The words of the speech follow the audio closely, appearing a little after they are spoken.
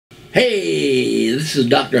Hey, this is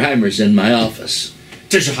Dr. Hymers in my office.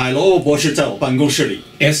 这是海罗博士在我办公室里。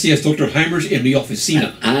Este es Dr. Hymers en mi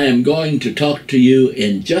oficina. I am going to talk to you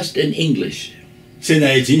just in English. 现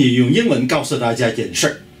在仅仅用英文告诉大家一件事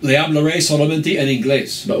儿。Le hablaré solamente en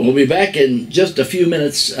inglés. But we'll be back in just a few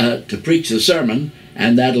minutes to preach the sermon,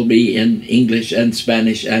 and that'll be in English and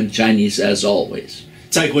Spanish and Chinese as always.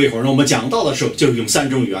 再过一会儿呢，我们讲到的时候就用3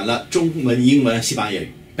种语言了：中文、英文、西班牙语。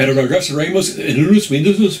Pero regresaremos en unos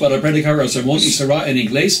minutos para predicar el sermón y será en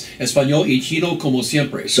inglés, español y chino como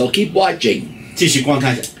siempre. So keep watching. 继续观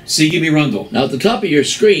看下。Sigue mirando. Now at the top of your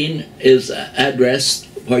screen is an address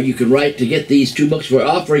where you can write to get these 2 books. We're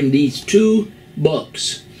offering these 2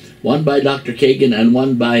 books, one by Dr. Cagan and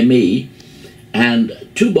one by me, and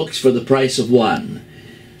 2 books for the price of 1.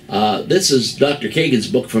 This is Dr. Cagan's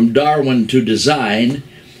book, From Darwin to Design.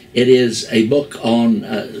 It is a book on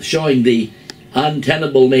showing the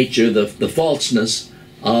untenable nature, the falseness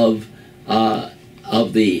of the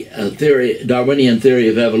Darwinian theory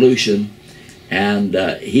of evolution, and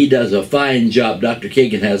he does a fine job. Dr.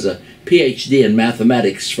 Cagan has a PhD in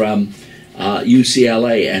mathematics from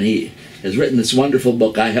UCLA, and he has written this wonderful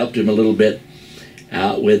book. I helped him a little bit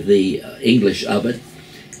with the English of it.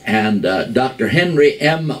 And Dr. Henry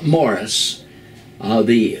M. Morris,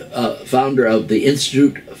 the founder of the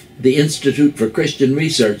Institute for Christian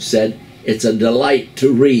Research, said, "It's a delight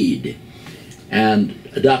to read." And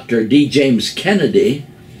Dr. D. James Kennedy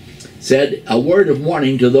said, "A word of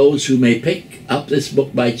warning to those who may pick up this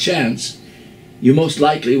book by chance, you most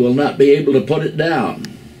likely will not be able to put it down."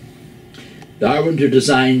 Darwin to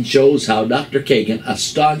Design shows how Dr. Cagan, a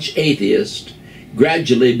staunch atheist,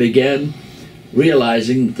 gradually began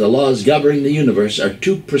realizing that the laws governing the universe are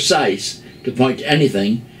too precise to point to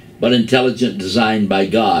anything but intelligent design by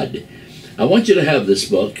God. I want you to have this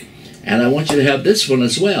book, and I want you to have this one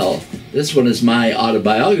as well. This one is my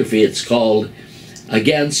autobiography. It's called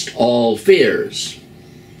Against All Fears.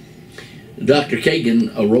 Dr. Cagan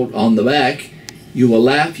wrote on the back, "You will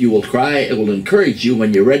laugh, you will cry, it will encourage you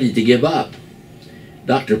when you're ready to give up."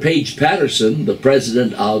 Dr. Page Patterson, the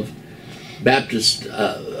president of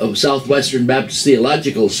Southwestern Baptist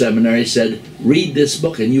Theological Seminary, said, "Read this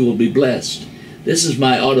book and you will be blessed." This is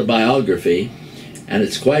my autobiography, and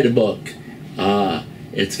it's quite a book.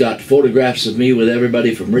 It's got photographs of me with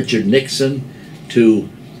everybody from Richard Nixon to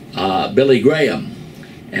Billy Graham,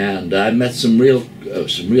 and I met some real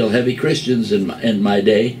heavy Christians in my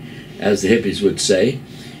day, as the hippies would say.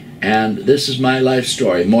 And this is my life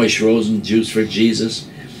story. Moish Rosen, Jews for Jesus,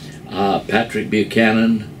 Patrick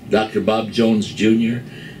Buchanan, Dr. Bob Jones Jr.,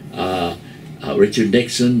 Richard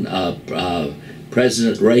Nixon,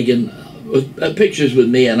 President Reagan, pictures with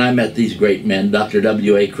me, and I met these great men, Dr.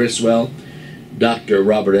 W.A. Criswell, Dr.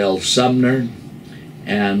 Robert L. Sumner,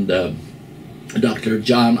 and Dr.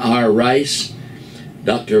 John R. Rice,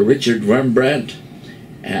 Dr. Richard Rembrandt,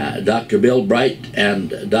 Dr. Bill Bright,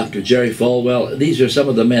 and Dr. Jerry Falwell. These are some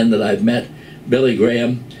of the men that I've met, Billy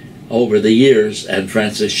Graham, over the years, and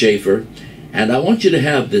Francis Schaeffer. And I want you to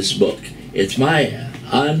have this book. It's my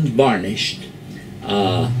unvarnished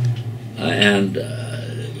and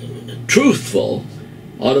truthful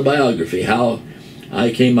autobiography, how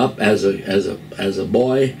I came up as a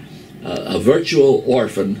boy, a virtual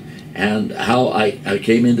orphan, and how I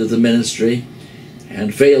came into the ministry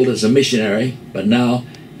and failed as a missionary, but now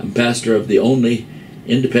I'm pastor of the only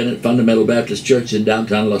independent fundamental Baptist church in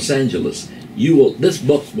downtown Los Angeles. This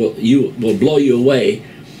book will blow you away.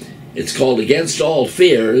 It's called Against All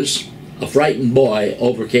Fears. A frightened boy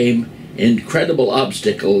overcame incredible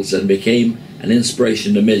obstacles and became an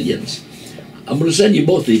inspiration to millions. I'm going to send you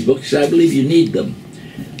both these books because I believe you need them.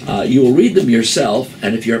 You will read them yourself,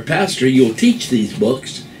 and if you're a pastor, you'll teach these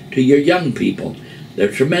books to your young people. They're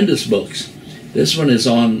tremendous books. This one is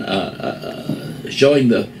on showing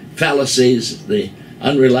the fallacies, the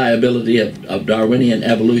unreliability of Darwinian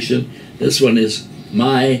evolution. This one is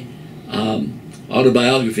my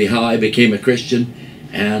autobiography, how I became a Christian,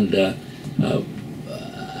 and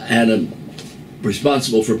I'm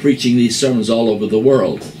responsible for preaching these sermons all over the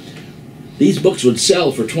world. These books would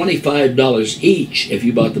sell for $25 each if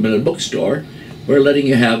you bought them in a bookstore. We're letting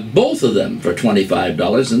you have both of them for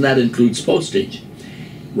 $25, and that includes postage.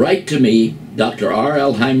 Write to me, Dr.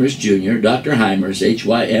 R.L. Hymers Jr., Dr. Hymers,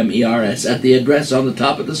 H-Y-M-E-R-S, at the address on the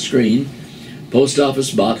top of the screen, Post Office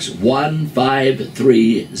Box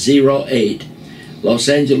 15308, Los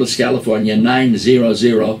Angeles, California,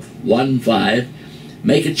 90015.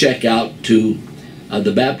 Make a check out to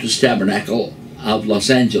the Baptist Tabernacle of Los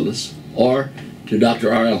Angeles or to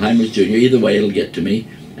Dr. R.L. Hymers Jr. Either way, it'll get to me,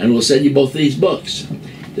 and we'll send you both these books.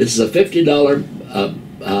 This is a $50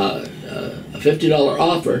 $50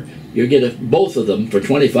 offer, you get both of them for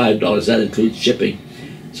 $25. That includes shipping.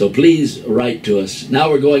 So please write to us. Now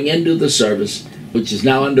we're going into the service, which is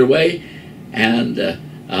now underway, and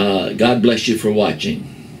God bless you for watching.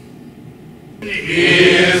 He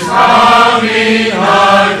is coming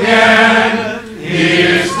again. He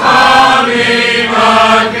is coming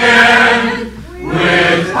again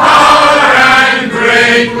with power and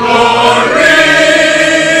great glory.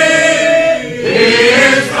 He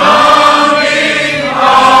is coming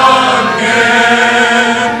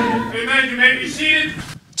again. Amen. You may be seated.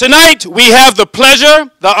 Tonight we have the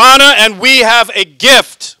pleasure, the honor, and we have a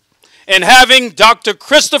gift in having Dr.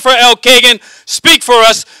 Christopher L. Cagan speak for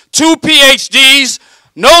us. 2 PhDs,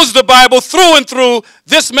 knows the Bible through and through.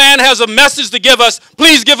 This man has a message to give us.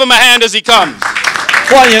 Please give him a hand as he comes.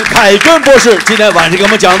 欢迎凯根博士今天晚上给我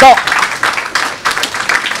们讲道。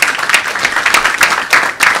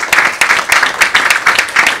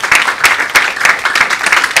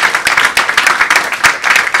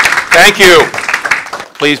Thank you.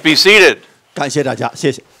 Please be seated. 感谢大家，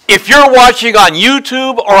谢谢。 If you're watching on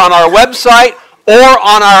YouTube or on our website or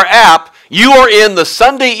on our app, you are in the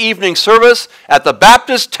Sunday evening service at the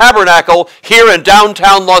Baptist Tabernacle here in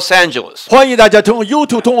downtown Los Angeles. 欢迎大家通过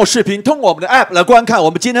YouTube、通过视频、通过我们的 App 来观看我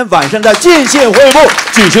们今天晚上在建县会幕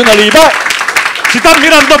举行的礼拜。 Si están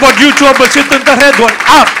mirando por YouTube, por internet o en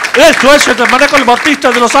app, esto es el Tabernáculo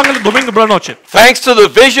Bautista de Los Ángeles, domingo por la noche. Thanks to the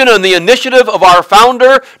vision and the initiative of our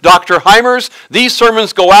founder, Dr. Hymers, these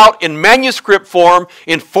sermons go out in manuscript form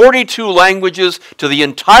in 42 languages to the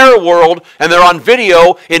entire world, and they're on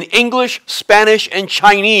video in English, Spanish, and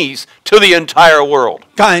Chinese to the entire world.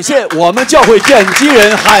 感谢我们教会奠基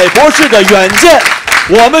人海博士的远见，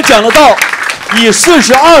我们讲的道以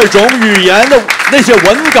42种语言的那些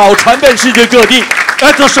文稿传遍世界各地。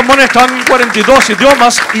 Estos sermones están en 42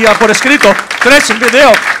 idiomas y por escrito, 3 en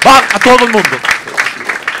video, van a todo el mundo.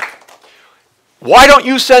 Why don't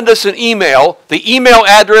you send us an email? The email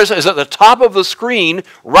address is at the top of the screen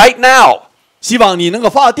right now. 希望你能够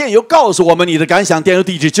发电邮告诉我们你的感想，电邮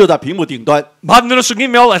地址就在屏幕顶端。 Mándenos un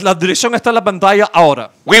email, la dirección está en la pantalla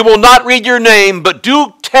ahora. We will not read your name, but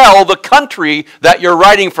do tell the country that you're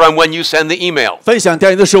writing from when you send the email. 分享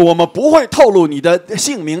电邮的时候，我们不会透露你的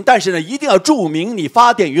姓名，但是呢，一定要注明你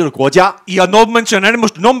发电邮的国家。 Y no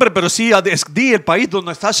mencionaremos tu nombre, pero sí di el país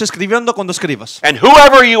donde estás escribiendo cuando escribas. And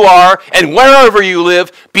whoever you are and wherever you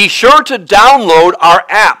live, be sure to download our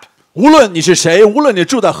app. 无论你是谁，无论你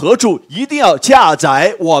住在何处，一定要下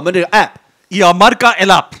载我们这个 app。 Y marca el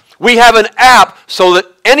app. We have an app so that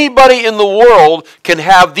anybody in the world can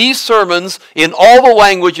have these sermons in all the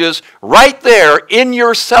languages right there in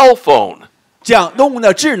your cell phone. 这样，用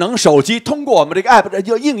的智能手机通过我们这个 app 的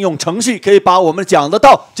应用程序，可以把我们讲的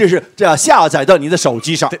道，这样下载到你的手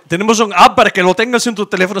机上。 Tenemos un app para que lo tengas en tu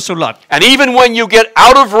teléfono celular. And even when you get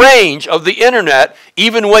out of range of the internet,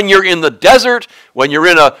 even when you're in the desert, when you're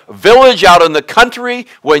in a village out in the country,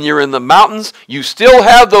 when you're in the mountains, you still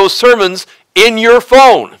have those sermons in your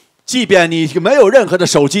phone. 即便你没有任何的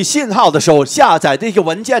手机信号的时候，下载这些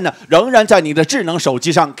文件呢，仍然在你的智能手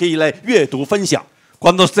机上可以来阅读分享。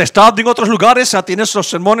 Cuando estás en otros lugares, tienes los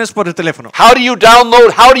sermones por el teléfono. How do you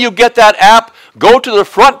download? How do you get that app? Go to the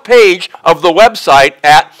front page of the website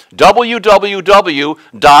at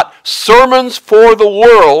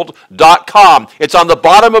www.sermonsfortheworld.com. It's on the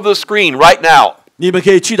bottom of the screen right now. 你们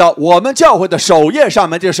可以去到我们教会的首页上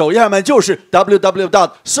面，这个首页上面就是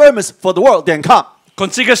www.sermonsfortheworld.com。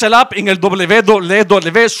 Consigues el app en el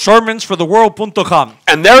www.sermonsfortheworld.com.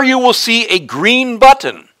 And there you will see a green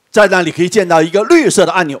button. 在那里可以见到一个绿色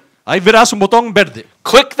的按钮。 Ahí verás un botón verde.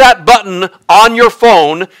 Click that button on your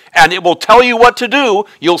phone and it will tell you what to do.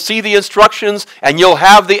 You'll see the instructions and you'll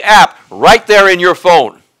have the app right there in your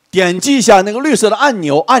phone. 点击一下那个绿色的按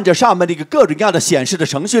钮，按着上面这个各种各样的显示的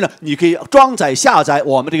程序呢，你可以装载下载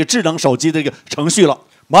我们这个智能手机的这个程序了。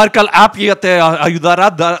 Marca el app y te ayudará,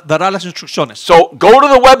 dará las instrucciones. So go to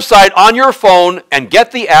the website on your phone and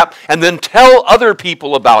get the app and then tell other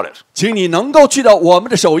people about it. 请你能够去到我们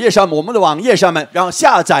的首页上面，我们的网页上面，然后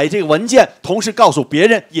下载这个文件，同时告诉别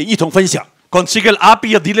人，也一同分享。 Consigue el app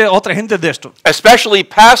y dile a otra gente de esto. Especially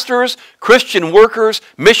pastors, Christian workers,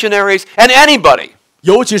 missionaries, and anybody.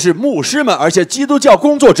 尤其是牧师们，而且基督教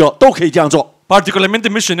工作者都可以这样做。 Particularmente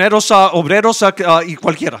misioneros, obreros y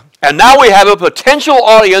cualquiera. And now we have a potential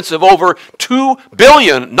audience of over 2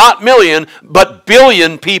 billion, not million, but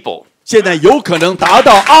billion people. 现在有可能达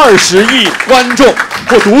到20亿观众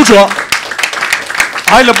或读者。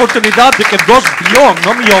 Hay la oportunidad de que 2 billón,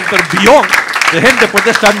 no millón, pero billón de gente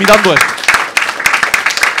puede estar mirando esto.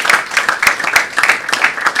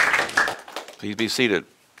 Please be seated.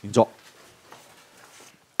 请坐。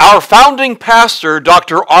Our founding pastor,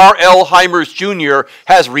 Dr. R.L. Hymers Jr.,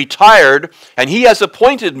 has retired, and he has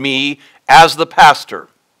appointed me as the pastor.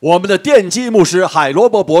 我们的奠基牧师海罗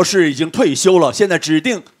伯博士已经退休了，现在指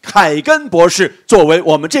定凯根博士作为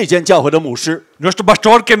我们这间教会的牧师。 Nuestro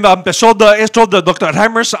pastor que empezó esto de Dr.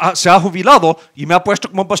 Hymers se ha jubilado y me ha puesto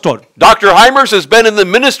como pastor. Dr. Hymers has been in the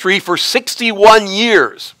ministry for 61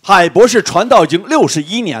 years. 海博士传道已经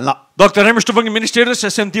61年了。 Dr. Hymers estuvo en el ministerio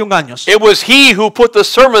 61 años. It was he who put the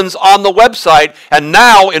sermons on the website and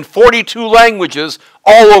now in 42 languages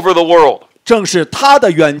all over the world. 正是他的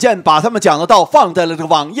远见，把他们讲的道放在了这个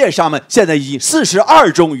网页上面，现在以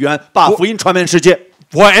42种语言把福音传遍世界。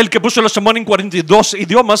 Fue él que puso el sermón en 42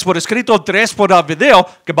 idiomas, por escrito, 3 por video,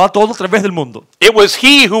 que va todo a través del mundo. It was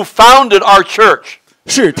he who founded our church.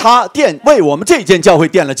 是他为我们这间教会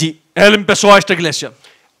奠了基。 Él empezó esta iglesia.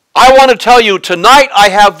 I want to tell you, tonight I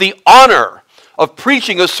have the honor of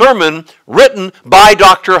preaching a sermon written by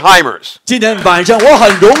Dr. Hymers. 今天晚上我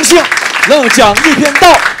很荣幸能讲一篇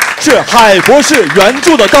道，是海博士原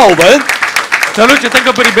著的道文。 Esta noche tengo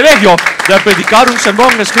el privilegio de predicar un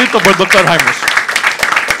sermón escrito por Dr. Hymers.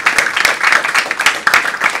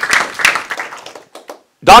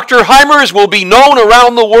 Dr. Hymers will be known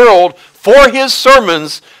around the world for his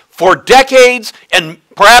sermons for decades and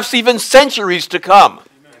perhaps even centuries to come.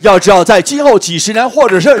 要知道，在今后几十年或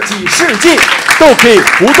者是几世纪，都可以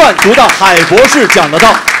不断读到海博士讲的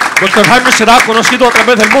道。 Dr. Hymers será conocido a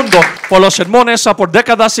través del mundo por los sermones por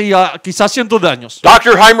décadas y quizás cientos de años.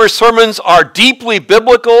 Dr. Hymers' sermons are deeply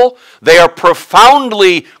biblical, they are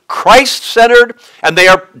profoundly Christ-centered, and they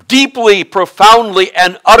are deeply, profoundly,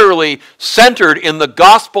 and utterly centered in the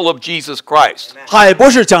gospel of Jesus Christ. 海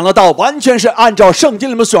博士讲的道完全是按照圣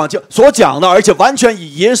经里面所讲的，而且完全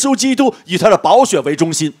以耶稣基督以他的宝血为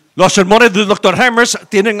中心。 Los sermones de Dr. Hymers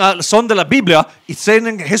son de la Biblia y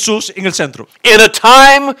tienen Jesús en el centro. In a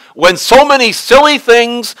time when so many silly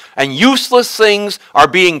things and useless things are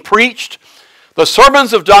being preached, the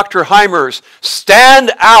sermons of Dr. Hymers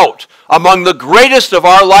stand out among the greatest of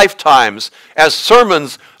our lifetimes as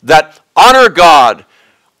sermons that honor God,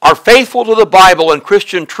 are faithful to the Bible and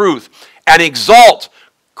Christian truth, and exalt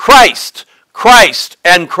Christ, Christ,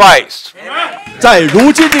 and Christ. 在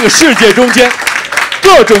如今这个世界中间，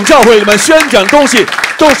各种教会里面宣讲的东西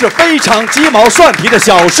都是非常鸡毛蒜皮的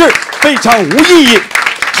小事，非常无意义。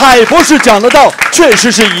海博士讲的道确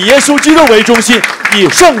实是以耶稣基督为中心，以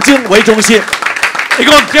圣经为中心。 En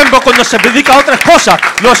un tiempo cuando se predica otras cosas,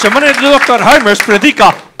 los sermones de Dr. Hymers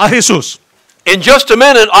predica a Jesús. In just a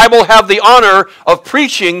minute, I will have the honor of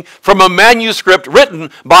preaching from a manuscript written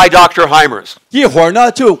by Dr. Hymers. 一会儿呢，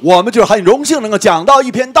我们就很荣幸能够讲到一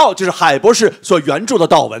篇道，就是海博士所原著的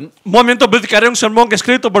道文。 Un momento predicaré un sermón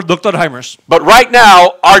escrito por Dr. Hymers. But right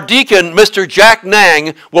now, our deacon, Mr. Jack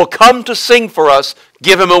Nang, will come to sing for us.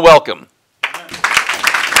 Give him a welcome.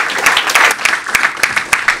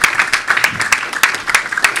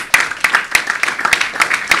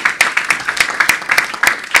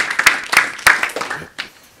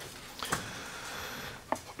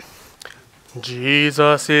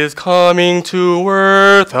 Jesus is coming to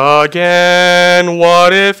earth again.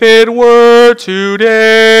 What if it were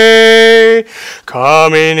today?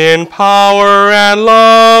 Coming in power and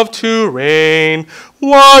love to reign.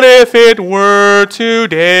 What if it were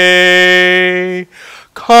today?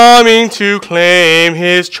 Coming to claim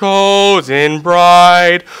his chosen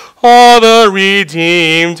bride, all the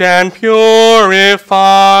redeemed and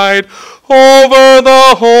purified, over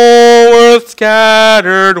the whole earth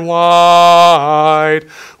scattered wide.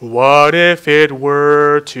 What if it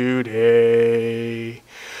were today?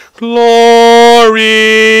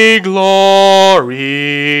 Glory,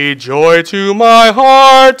 glory, joy to my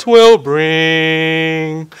heart will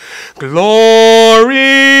bring.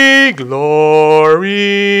 Glory,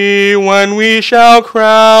 glory, when we shall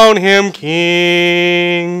crown him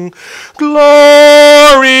King.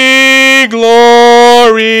 Glory,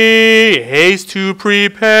 glory, haste to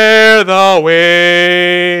prepare the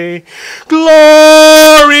way.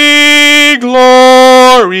 Glory,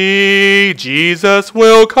 glory, Jesus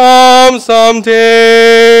will come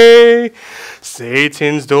someday.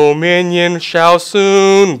 Satan's dominion shall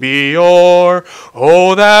soon be o'er.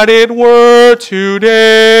 Oh, that it were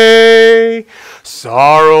today.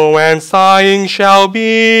 Sorrow and sighing shall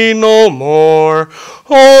be no more.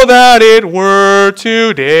 Oh, that it were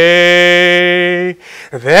today.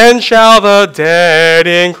 Then shall the dead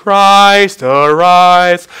in Christ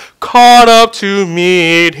arise, caught up to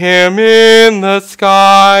meet him in the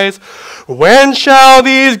skies. When shall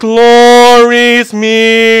these glories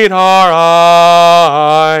meet our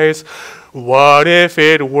eyes? What if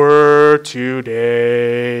it were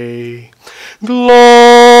today?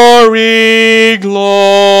 Glory,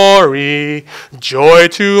 glory, joy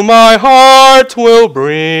to my heart will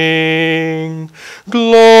bring.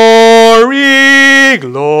 Glory,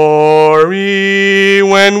 glory,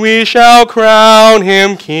 when we shall crown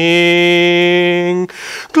him king.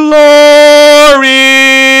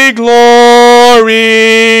 Glory,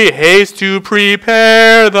 glory, haste to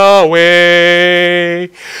prepare the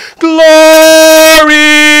way.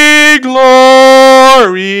 Glory,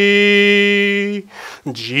 glory,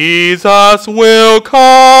 Jesus will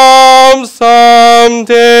come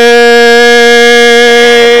someday.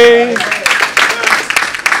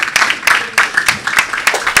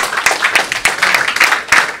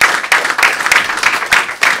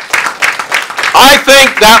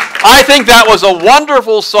 I think that was a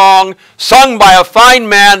wonderful song sung by a fine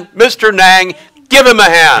man, Mr. Nang. Give him a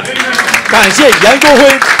hand. 感谢严国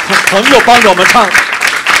辉朋友帮着我们唱。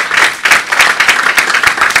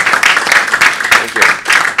 Thank you.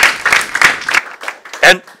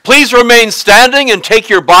 And please remain standing and take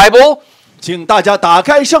your Bible. 请大家打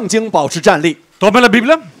开圣经，保持站立。 Tome la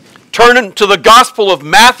Biblia. Turn to the Gospel of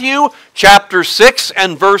Matthew, chapter 6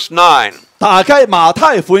 and verse 9. 打开马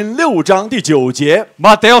太福音6章第9节，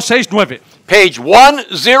 Mateo 6:9. Page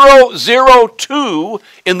 1002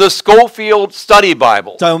 in the Schofield Study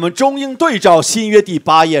Bible. 在我们中英对照新约第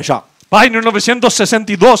8页上。 Página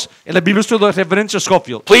 962 en la Biblia de referencia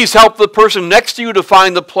Schofield. Please help the person next to you to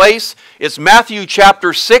find the place. It's Matthew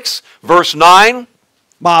chapter 6, verse 9.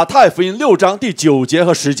 马太福音6章第9节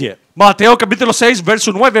和10节， Mateo capítulo 6,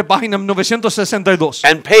 verso 9, página 962.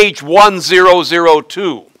 And page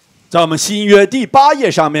 1002. 在我们新约第8页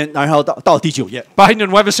上面，然后到第9页。 Página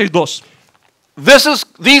 962.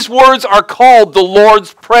 These words are called the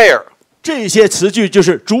Lord's Prayer 这些词句就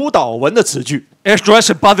是主祷文的词句， Esto es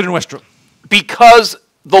el Padre nuestro. because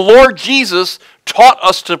the Lord Jesus taught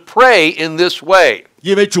us to pray in this way.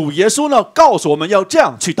 因为主耶稣呢告诉我们要这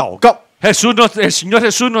样去祷告。 El Señor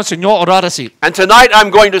Jesús nos enseñó a orar así. And tonight I'm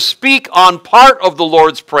going to speak on part of the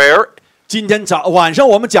Lord's Prayer. 今天晚上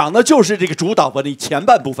我们讲的就是这个主祷文的前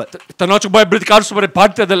半部分。 Esta noche voy a predicar sobre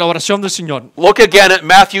parte de la oración del Señor. Look again at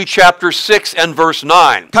Matthew chapter 6 and verse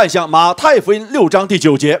 9. 看向马太福音6章第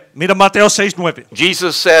9节， Mira Mateo 6:9.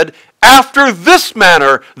 Jesus said, "After this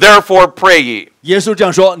manner, therefore pray ye. 耶稣这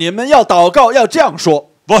样说：你们要祷告，要这样说。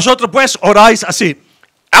 Vosotros pues oráis así.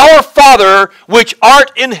 Our Father, which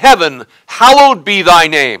art in heaven, hallowed be thy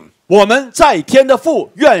name. 我们在天的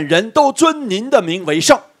父，愿人都尊您的名为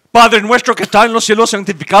圣。 Padre nuestro que está en los cielos,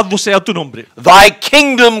 santificado sea tu nombre. Thy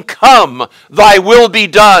kingdom come, thy will be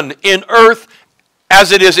done in earth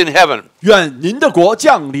as it is in heaven." 愿您的国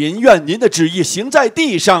降临，愿您的旨意行在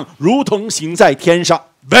地上，如同行在天上。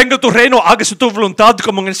 Venga tu reino, hágase tu voluntad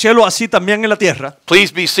como en el cielo, así también en la tierra.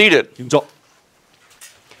 Please be seated. 请坐。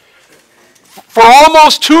 For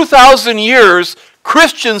almost 2,000 years,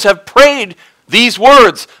 Christians have prayed these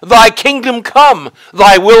words, "Thy kingdom come,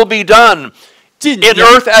 thy will be done in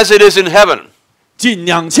earth as it is in heaven." 近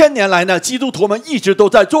2000年来呢，基督徒们一直都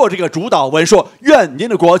在做这个主祷文，说：愿您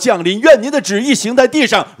的国降临，愿您的旨意行在地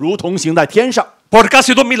上，如同行在天上。 Por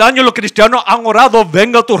casi 2000 años los cristianos han orado,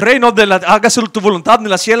 venga tu reino, hágase tu voluntad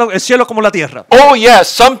en el cielo como la tierra. Oh yes,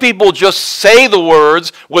 some people just say the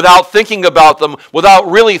words without thinking about them, without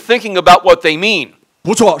really thinking about what they mean.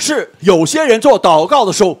 不错，是有些人做祷告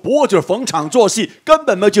的时候，不过就是逢场作戏，根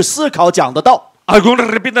本没有去思考讲的道。 Algunos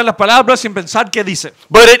repiten las palabras sin pensar qué dice.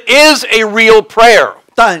 But it is a real prayer.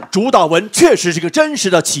 但主祷文确实是个真实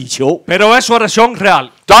的祈求。 Pero es oración real.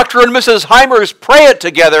 Dr. and Mrs. Hymers pray it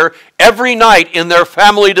together every night in their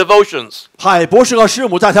family devotions. 海博士和师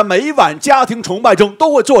母在他每一晚家庭崇拜中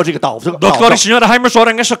都会做这个祷告。 Doctor y señora Hymers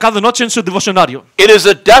oran eso cada noche en su devocionario. It is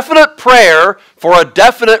a definite prayer for a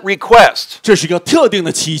definite request. 这是一个特定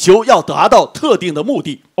的祈求，要达到特定的目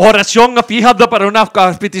的。 Oración fijada para una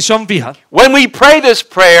petición fija. When we pray this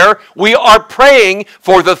prayer, we are praying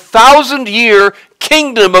for the 1,000-year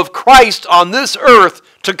kingdom of Christ on this earth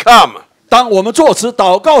to come. 当我们做此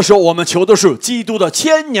祷告时候，我们求的是基督的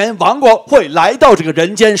千年王国会来到这个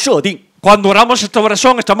人间设定。 Cuando oramos esta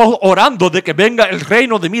oración, estamos orando de que venga el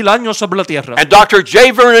reino de 1000 años sobre la tierra. And Dr.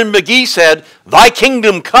 J. Vernon McGee said, "Thy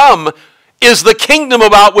kingdom come is the kingdom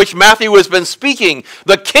about which Matthew has been speaking,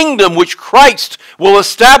 the kingdom which Christ will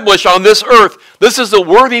establish on this earth." This is a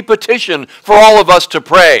worthy petition for all of us to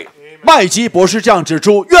pray. 麦基博士这样指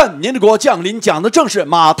出，愿您的国降临，讲的正是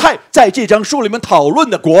马太在这章书里面讨论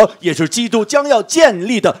的国，也是基督将要建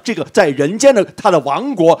立的这个在人间的他的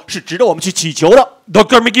王国，是值得我们去祈求的。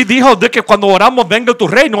Dr. Miki dijo de que cuando oramos venga tu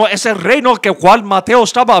reino, es el reino que cual Mateo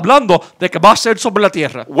estaba hablando de que va a ser sobre la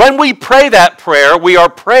tierra. When we pray that prayer, we are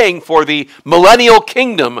praying for the millennial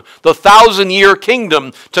kingdom, the 1,000-year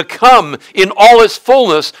kingdom, to come in all its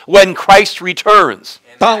fullness when Christ returns.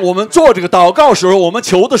 当我们做这个祷告时候，我们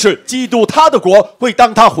求的是基督他的国会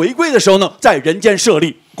当他回归的时候呢，在人间设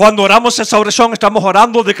立。Cuando oramos esa oración, estamos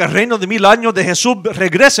orando de que el reino de 1000 años de Jesús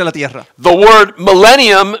regrese a la tierra. The word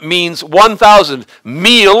millennium means 1,000.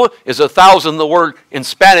 Mil is 1,000. The word in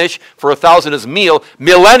Spanish for 1,000 is mil.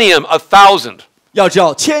 Millennium, 1,000. 要知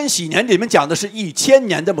道，千禧年里面讲的是1000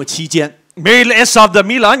年这么期间。Mil es de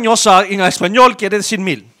 1000 años, en español quiere decir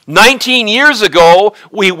 1000. 19 years ago,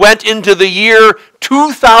 we went into the year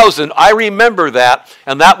 2000. I remember that.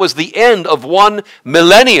 And that was the end of one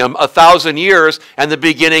millennium, 1,000 years, and the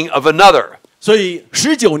beginning of another. 所以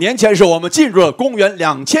19年前是我们进入了公元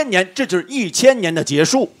2000年，这就是1000年的结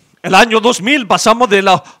束。El año 2000 pasamos de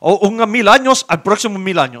unos 1000 años al próximo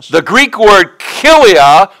 1000 años. The Greek word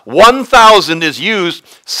kilia, 1,000, is used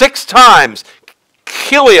 6 times.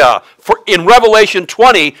 Kilia in Revelation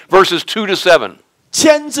 20, verses 2 to 7.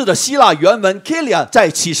 千字的希腊原文 Kilia 在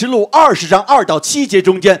启示录20章2到7节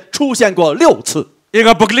中间出现过6次。En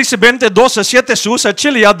Apocalipsis 20:12-7 se usa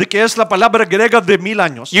chilia, de que es la palabra griega de 1000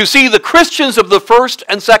 años. You see, the Christians of the first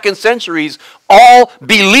and second centuries all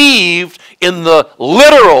believed in the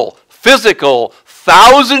literal, physical,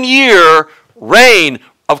 1,000-year reign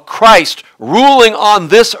of Christ ruling on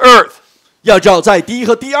this earth. 要知道，在第1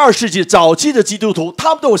和第2世纪早期的基督徒，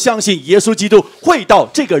他们都相信耶稣基督会到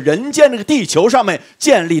这个人间这个地球上面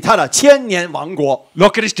建立他的1000年王国。Los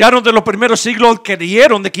cristianos de los primeros siglos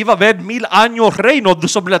creyeron de que iba a haber 1000 años reino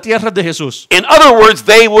sobre la tierra de Jesús. In other words,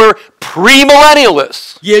 they were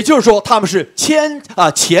premillennialists. 也就是说，他们是前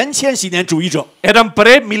千禧年主义者。Eran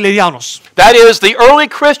premilenianos. That is, the early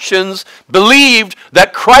Christians believed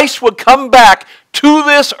that Christ would come back to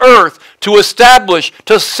this earth to establish,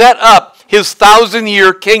 to set up His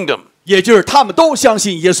 1,000-year kingdom. 也就是他们都相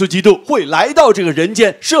信耶稣基督会来到这个人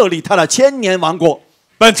间，设立他的1000年王国。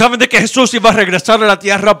 Pensaban de que Jesús iba a regresar a la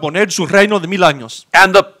tierra a poner su reino de 1000 años.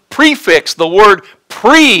 And the prefix, the word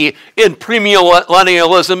pre in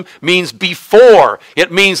premillennialism, means before. It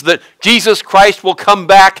means that Jesus Christ will come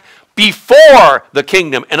back before the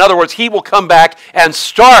kingdom. In other words, He will come back and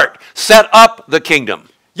set up the kingdom.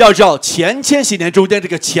 要知道前千禧年中间这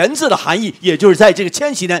个前字的含义，也就是在这个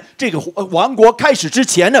千禧年这个王国开始之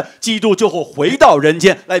前呢，基督就会回到人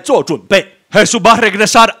间来做准备。 Jesús va a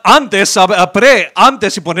regresar antes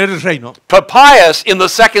y poner el reino. Papias in the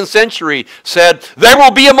 2nd century said, there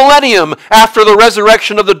will be a millennium after the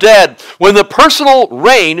resurrection of the dead, when the personal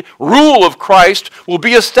rule of Christ will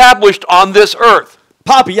be established on this earth.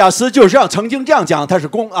 帕比亚斯就是曾经这样讲，他是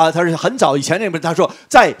很早以前那边他说，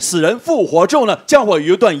在死人复活之后呢，将会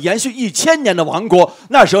有一段延续1000年的王国。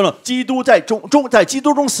那时候呢，基督在基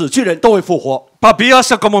督中死去人都会复活。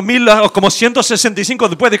 Papías como 165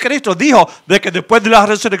 después de Cristo dijo de que después de la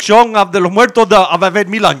resurrección de los muertos va a haber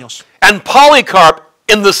 1000 años. And Polycarp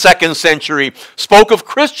in the 2nd century spoke of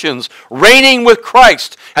Christians reigning with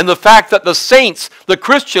Christ and the fact that the saints, the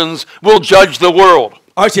Christians, will judge the world.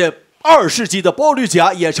 而且2世纪的波律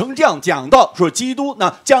甲也曾这样讲到，说基督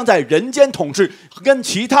呢将在人间统治，跟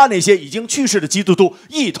其他那些已经去世的基督徒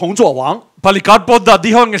一同作王。 Policarpo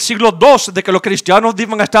dijo en el siglo II de que los cristianos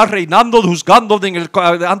iban a estar reinando, juzgando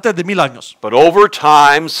antes de 1000 años. But over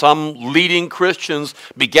time, some leading Christians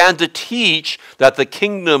began to teach that the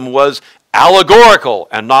kingdom was allegorical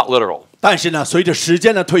and not literal. 但是呢，随着时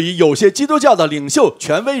间的推移，有些基督教的领袖、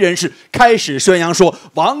权威人士开始宣扬说，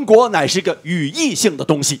王国乃是个语义性的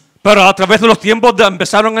东西。 Pero a través de los tiempos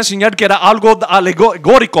empezaron a enseñar que era algo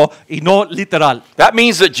alegórico y no literal. That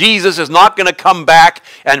means that Jesus is not going to come back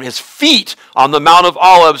and His feet on the Mount of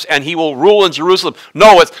Olives and He will rule in Jerusalem.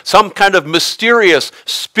 No, it's some kind of mysterious,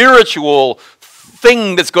 spiritual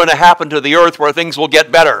thing that's going to happen to the earth where things will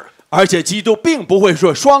get better. 而且基督并不会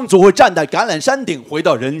说双足会站在橄榄山顶回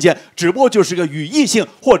到人间，只不过就是个语义性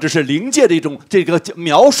或者是灵界的一种这个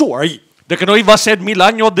描述而已。 De que no iba a ser 1000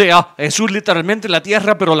 años de Jesús literalmente en la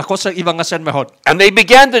tierra, pero las cosas iban a ser mejor. And they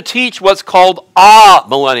began to teach what's called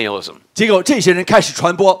millennialism. 结果这些人开始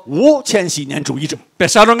传播无千禧年主义者。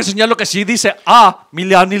 Empezaron a enseñar lo que sí dice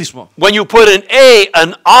milenialismo. When you put an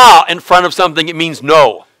in front of something, it means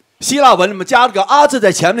no. 希腊文里面加了个字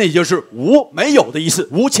在前面，也就是无没有的意思，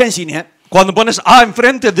无千禧年。 Cuando pones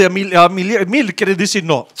enfrente de mil quiere decir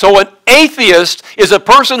no. So an atheist is a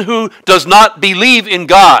person who does not believe in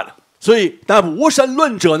God. 所以，但无神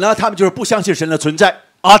论者呢，他们就是不相信神的存在。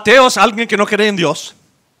 Ateos, alguien que no cree en Dios.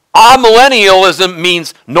 Amillennialism means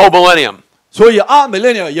no millennium. 所以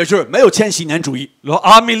Millennial也是没有千禧年主义。 Los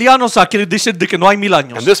amilianos quieren decir de que no hay 1000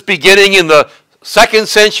 años. And this beginning in the 2nd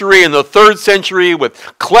century and the 3rd century with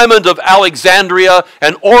Clement of Alexandria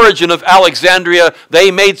and Origen of Alexandria,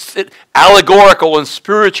 they made it allegorical and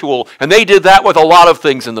spiritual, and they did that with a lot of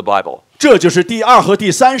things in the Bible. 这就是第2和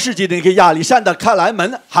第3世纪的那个亚历山大、克莱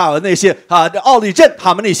门，还有那些奥利镇，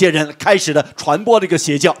他们那些人开始的传播这个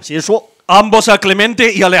邪教、邪说。 Ambos,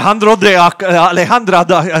 Clemente y Alejandro de Alejandra,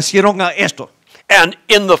 hicieron esto. And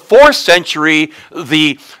in the 4th century,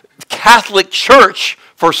 the Catholic Church,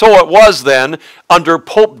 for so it was then, under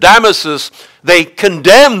Pope Damasus, they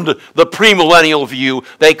condemned the premillennial view.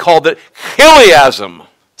 They called it Heliasm.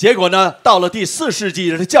 结果呢，到了第4世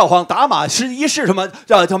纪，教皇达马斯一世什么，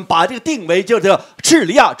让他们把这个定为就是敕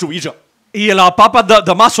利亚主义者。 Y el Papa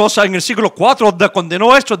Damasus en el siglo IV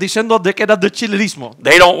condenó esto diciendo de que era de chilerismo.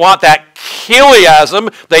 They don't want that Heliasm.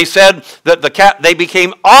 They said that they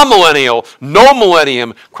became amillennial, no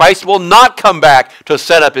millennium. Christ will not come back to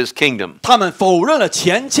set up his kingdom. 他们否认了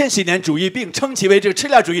前千禧年主义，并称其为这个敕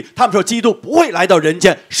利亚主义。他们说基督不会来到人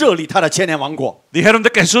间，设立他的千年王国。 Dijeron de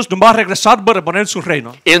que Jesús no va a regresar para poner su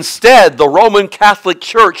reino. Instead, the Roman Catholic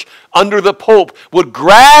Church under the Pope would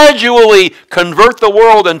gradually convert the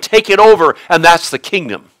world and take it over, and that's the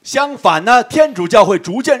kingdom. 相反呢，天主教会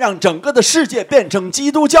逐渐让整个的世界变成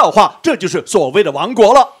基督教化，这就是所谓的王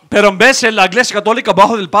国了。 Pero en vez de la Iglesia Católica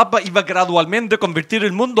bajo del Papa iba gradualmente a convertir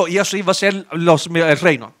el mundo y eso iba a ser el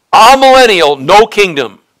reino. Amillennial, no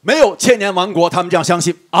kingdom. 没有千年王国，他们这样相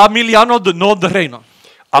信。 Amiliano de no de reino.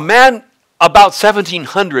 A man about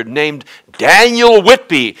 1700 named Daniel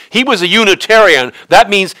Whitby. He was a Unitarian. That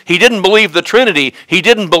means he didn't believe the Trinity. He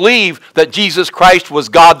didn't believe that Jesus Christ was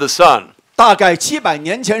God the Son. 大概700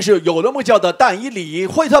年前是有那么叫的但以理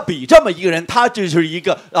惠特比这么一个人，他就是一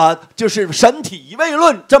个就是神体一位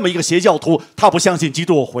论这么一个邪教徒，他不相信基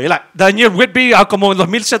督回来。 Daniel Whitby, como en los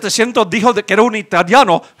 1700, dijo de que era un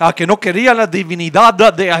italiano que no quería la divinidad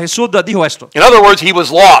de Jesús, dijo esto. In other words, he was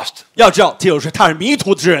lost. 要知道，就是他是迷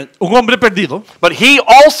途之人。 Un hombre perdido. But he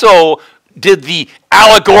also did the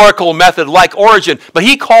allegorical method like Origen, but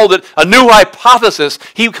he called it a new hypothesis.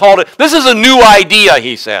 He called it, this is a new idea,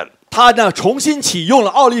 he said. 他呢重新启用了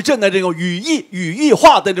奥利镇的这种语义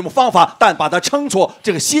化的这种方法，但把它称作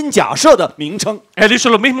这个新假设的名称。 Él hizo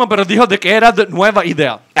lo mismo, pero dijo de que era de nueva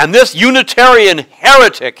idea. And this Unitarian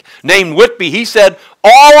heretic named Whitby, he said,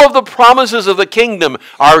 all of the promises of the kingdom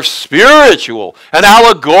are spiritual and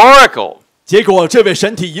allegorical. 结果，这位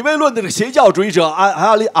神体一位论的这个邪教主义者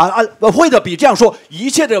惠特比这样说：一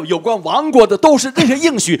切的有关王国的都是那些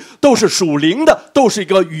应许，都是属灵的，都是一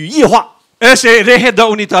个语义化。 Ese hereje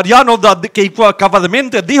unitariano que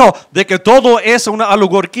acabadamente dijo de que todo es una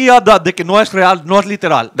alegoría de que no es real, no es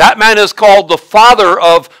literal. That man is called the father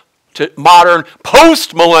of modern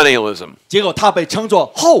post-millennialism. 结果他被称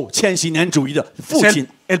作后千禧年主义的父亲。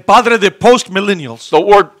 El padre de post-millennials.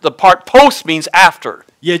 The part post means after.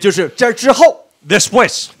 也就是这之后。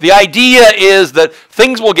 Después. The idea is that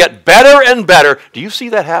things will get better and better. Do you see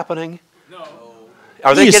that happening?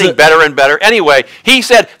 Are they getting better and better? Anyway, he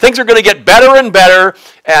said things are going to get better and better,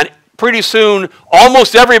 and pretty soon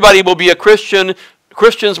almost everybody will be a Christian.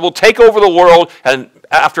 Christians will take over the world, and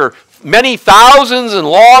after many thousands and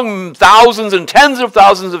long thousands and tens of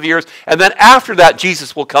thousands of years, and then after that,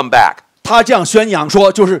 Jesus will come back. 他这样宣扬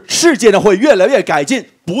说，就是世界呢会越来越改进，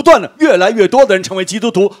不断的越来越多的人成为基督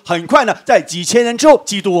徒，很快呢，在几千年之后，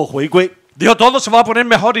基督会回归。 Dijo, todo se va a poner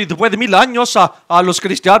mejor y después de 1000 años a los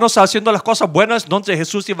cristianos haciendo las cosas buenas, entonces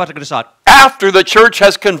Jesús iba a regresar. After the church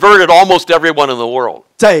has converted almost everyone in the world.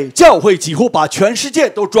 在教会几乎把全世界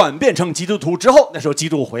都转变成基督徒之后，那时候基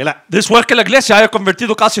督回来。 Después que la iglesia haya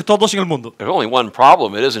convertido casi todos en el mundo. There's only one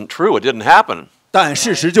problem. It isn't true. It didn't happen. 但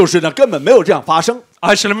事实就是呢，根本没有这样发生。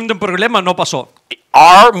 Hay solamente un problema, no pasó.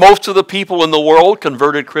 Are most of the people in the world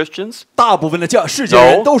converted Christians? 大部分的世界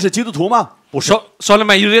人都是基督徒吗？ ¿Son la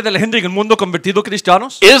mayoría de la gente en el mundo convertido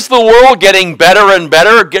cristianos? Is the world getting better and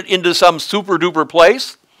better, get into some super duper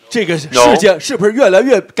place? 这个世界是不是越来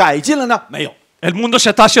越改进了呢？没有。 ¿El mundo se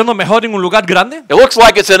está haciendo mejor en un lugar grande? It looks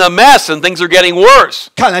like it's in a mess and things are getting worse.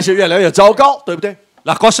 看来是越来越糟糕，对不对？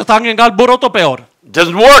 Las cosas están en alboroto peor.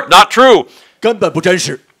 Doesn't work, not true. 根本不真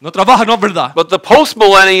实。 No trabaja, no es verdad. But the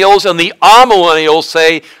post-millennials and the amillennials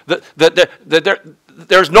say that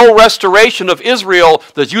there's no restoration of Israel.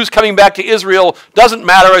 The Jews coming back to Israel doesn't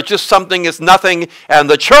matter. It's just something, it's nothing. And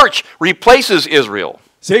the church replaces Israel.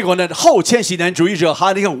 结果呢，后千禧年主义者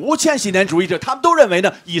和那个无千禧年主义者，他们都认为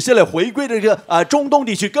呢，以色列回归的这个中东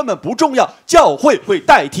地区根本不重要，教会会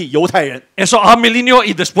代替犹太人。Eso a milenio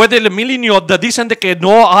y después del milenio dicen de que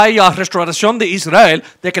no hay restauración de Israel,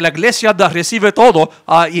 de que la iglesia recibe todo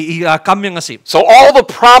y cambian así. So all the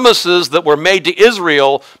promises that were made to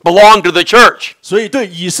Israel belong to the church. 所以对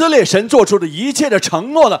以色列神做出的一切的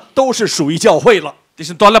承诺呢，都是属于教会了。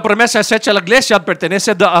Dicen toda la promesa es hecha a la iglesia,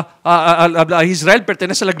 pertenece a Israel,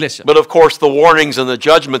 pertenece a la iglesia. But of course, the warnings and the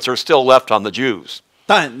judgments are still left on the Jews.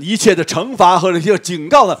 但一切的惩罚和这些警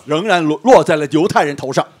告呢，仍然落在了犹太人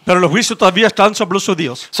头上。Pero los juicios todavía están sobre los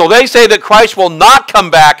judíos. So they say that Christ will not come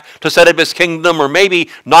back to set up his kingdom, or maybe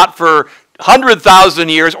not for 100,000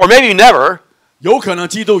 years, or maybe never. 有可能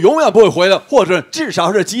基督永远不会回来，或者至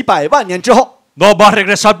少是几百万年之后。No va a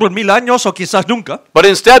regresar por 1000 años o quizás nunca. But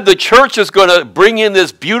instead, the church is going to bring in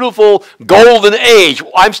this beautiful golden age.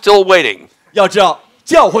 I'm still waiting. 要知道，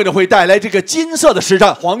教会呢会带来这个金色的时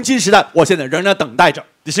代、黄金时代，我现在仍然等待着。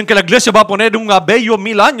Dicen que la iglesia va a poner un bello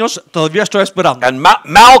 1000 años, todavía estoy esperando. And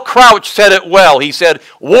Mal Crouch said it well. He said,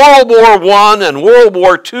 World War I and World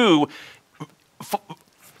War II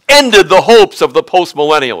ended the hopes of the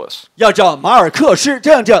post-millennialists. 要知道，马尔克斯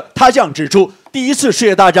他这样指出，第一次世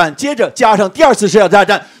界大战，接着加上第二次世界大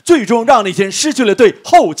战，最终让那些人失去了对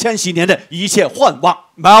后千禧年的一切盼望。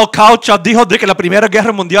Mal Crouch dijo de que la Primera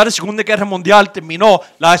Guerra Mundial y Segunda Guerra Mundial terminó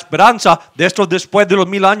la esperanza de esto después de los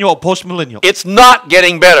 1000 años o post-milenio. It's not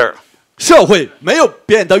getting better. 社会没有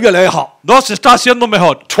变得越来越好。No se está haciendo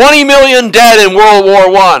mejor. 20 million dead in World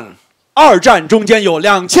War I. 二战中间有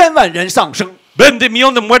2000万人丧生。20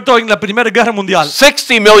 millones de muertos en la Primera Guerra Mundial.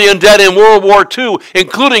 60 million dead in World War II,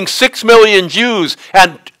 including 6 million Jews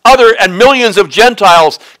and millions of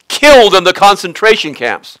Gentiles killed in the concentration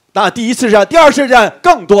camps. 那第一次战、第二次战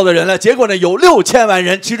更多的人了，结果呢有6000万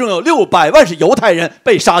人，其中有600万是犹太人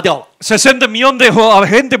被杀掉了。60 millones de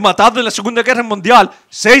gente matados en la Segunda Guerra Mundial,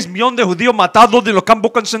 6 millones de judíos matados en los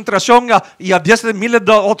campos de concentración y a 10 miles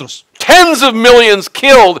de otros. Tens of millions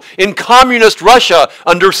killed in communist Russia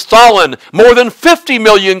under Stalin, more than 50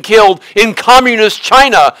 million killed in communist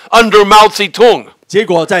China under Mao Zedong. 结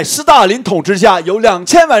果在斯大林统治下，有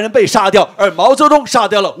2000万人被杀掉，而毛泽东杀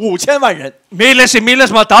掉了5000万人。Miles y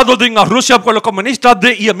miles matados en Rusia por los comunistas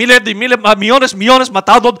y millones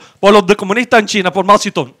matados por los comunistas en China por Mao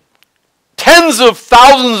Zedong. Tens of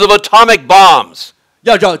thousands of atomic bombs.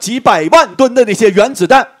 要知道几百万吨的那些原子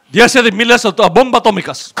弹。10 de miles de bombas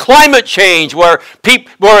atómicas. Climate change, where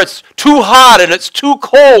it's too hot and it's too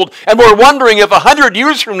cold, and we're wondering if 100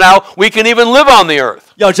 years from now we can even live on the earth.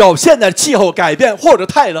 要知道现在气候改变，或者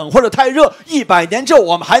太冷，或者太热，100年之后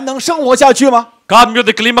我们还能生活下去吗？ Cambio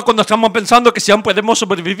de clima cuando estamos pensando que si aún podemos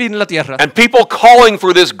sobrevivir en la tierra. And people calling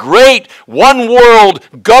for this great one world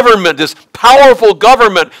government, this powerful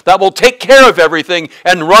government that will take care of everything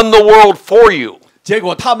and run the world for you. 结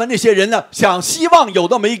果他们那些人呢，希望有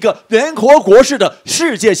那么一个联合国式的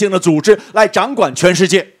世界性的组织来掌管全世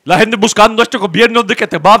界。La gente buscando este gobierno de que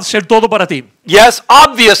te va a hacer todo para ti. Yes,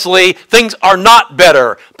 obviously things are not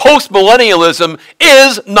better. Postmillennialism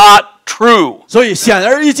is not true. 所以显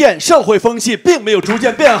而易见，社会风气并没有逐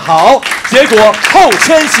渐变好，结果后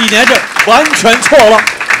千禧年这完全错了。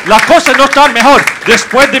La cosa no está mejor.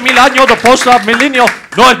 Después de 1000 años de post-milenio,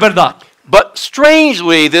 no es verdad. But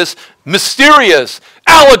strangely, this mysterious,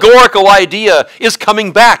 allegorical idea is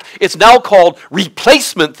coming back. It's now called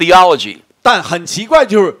replacement theology. 但很奇怪，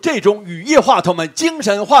就是这种语义化、他们精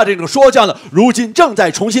神化这种说教呢，如今正在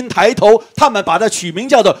重新抬头，他们把它取名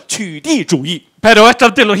叫做取缔主义。Pero esta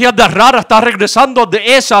teología de rara está regresando de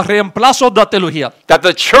esa reemplazo de teología. That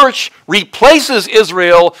the church replaces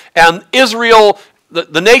Israel, and Israel,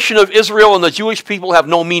 the nation of Israel and the Jewish people have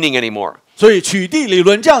no meaning anymore. 所以取缔理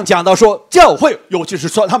论这样讲到说，教会，尤其是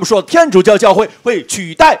说他们说天主教教会会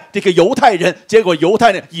取代这个犹太人，结果犹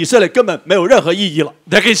太人以色列根本没有任何意义了。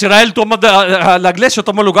De que Israel toma la iglesia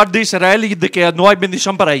toma lugar de Israel y de que no hay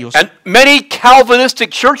bendición para ellos. And many Calvinistic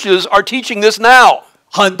churches are teaching this now.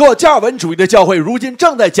 很多加尔文主义的教会如今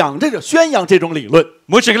正在讲这个宣扬这种理论。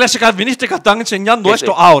Muchas iglesias calvinistas están enseñando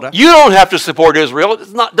esto ahora. You don't have to support Israel.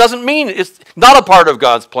 Doesn't mean it's not a part of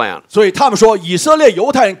God's plan. 所以他们说以色列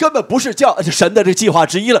犹太人根本不是神的这计划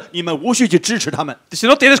之一了，你们无需去支持他们。Si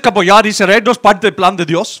no tienes que apoyar Israel, no es parte del plan de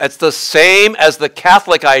Dios. It's the same as the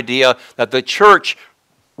Catholic idea that the church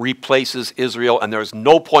replaces Israel, and there's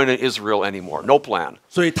no point in Israel anymore, no plan.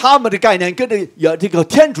 所以他们的概念跟这个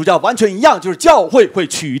天主教完全一样，就是教会会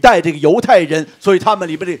取代这个犹太人，所以他们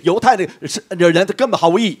里边的犹太的人根本毫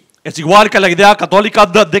无意义。Es igual que la idea católica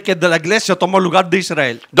de que la iglesia toma el lugar de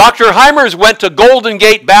Israel. Dr. Hymers went to Golden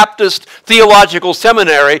Gate Baptist Theological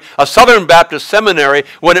Seminary, a Southern Baptist seminary,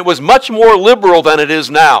 when it was much more liberal than it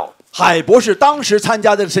is now. 海博士当时参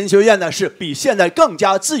加的神学院呢，是比现在更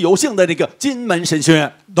加自由性的那个金门神学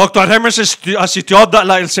院。Dr. Hymers asistió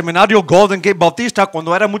al seminario Golden Gate Bautista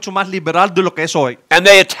cuando era mucho más liberal de lo que es hoy. And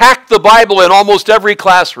they attacked the Bible in almost every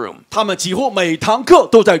classroom. 他们几乎每堂课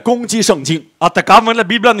都在攻击圣经。 Atacaban la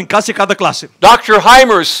Biblia en casi cada clase. Dr.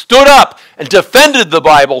 Hymers stood up and defended the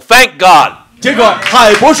Bible. Thank God. 结果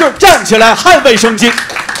海博士站起来捍卫圣经。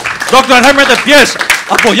 Dr. Hymers de pies,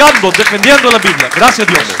 apoyando, defendiendo la Biblia. Gracias a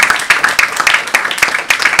Dios.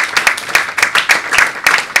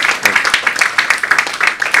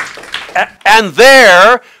 And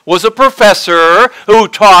there was a professor who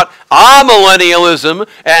taught amillennialism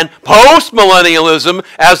and postmillennialism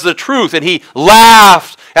as the truth. And he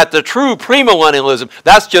laughed at the true premillennialism.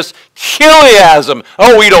 That's just chiasm.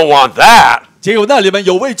 Oh, we don't want that. 结果那里面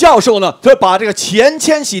有位教授呢，他把这个前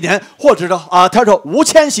千禧年，或者是他说无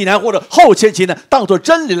千禧年或者后千禧年当作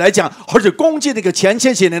真理来讲，而且攻击那个前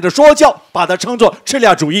千禧年的说教，把它称作敕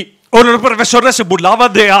量主义。 Uno de los profesores se burlaba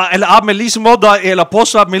del amilismo, el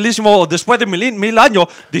postamilismo después de 1000 años,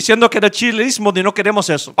 diciendo que era chileísmo y no queremos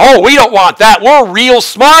eso. Oh, we don't want that. We're real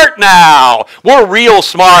smart now. We're real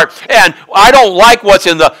smart. And I don't like what's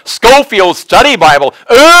in the Schofield Study Bible.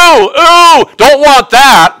 Ooh, don't want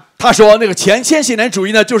that. 他说：“那个前千禧年主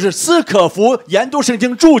义呢，就是斯可夫研读圣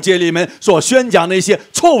经注解里面所宣讲的一些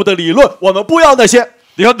错误的理论，我们不要那些。”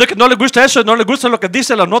 Dijo de que no le gusta eso, no le gusta lo que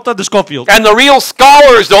dice la nota de Schofield. And the real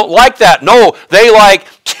scholars don't like that. No, they like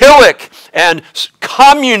Tillich and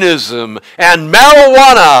communism and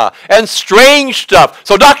marijuana and strange stuff.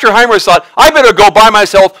 So Dr. Hymers thought, I better go buy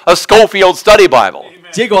myself a Schofield Study Bible.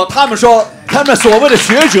 结果他们说，他们所谓的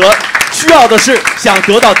学者需要的是想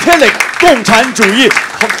得到 Tillich 共产主义、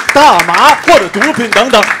大麻或者毒品等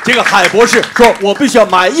等。这个海博士说：“我必须要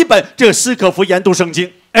买一本这个斯可夫研读圣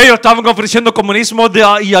经。” Ellos estaban ofreciendo comunismo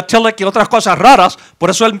y a Tillich y otras cosas raras. Por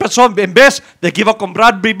eso él empezó, en vez de que iba a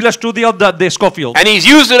comprar Biblia Studio de Schofield. And he's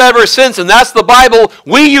used it ever since, and that's the Bible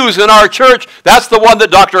we use in our church. That's the one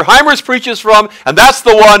that Dr. Hymers preaches from, and that's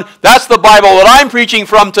the Bible that I'm preaching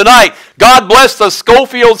from tonight. God bless the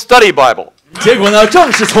Schofield Study Bible. 结果呢，正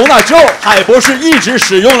是从那之后，海博士一直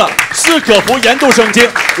使用了斯可夫研读圣经。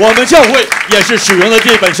我们教会也是使用了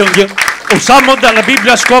这本圣经。 Usamos de la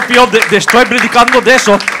Biblia Schofield, estoy predicando de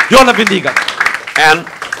eso. Dios la bendiga. And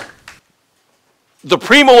the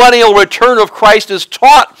premillennial return of Christ is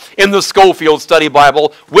taught in the Schofield Study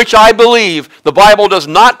Bible, which I believe the Bible does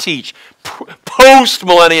not teach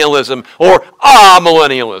postmillennialism or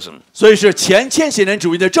amillennialism. 所以是前千禧年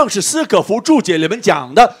主义的，正是斯可夫注解里面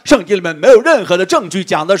讲的，圣经里面没有任何的证据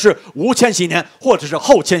讲的是无千禧年或者是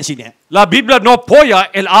后千禧年。 La Biblia no apoya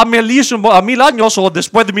el amilismo a 1000 años o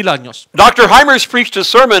después de 1000 años. Dr. Hymers preached a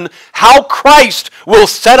sermon, How Christ Will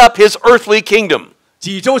Set Up His Earthly Kingdom.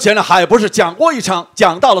 几周前的海博士讲过一场，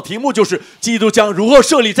讲到了题目就是基督将如何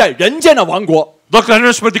设立在人间的王国。 Dr.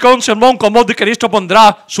 Hymers predicó un sermón como de Cristo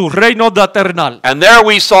pondrá su reino terrenal. And there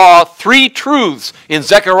we saw three truths in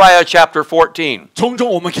Zechariah chapter 14. 从中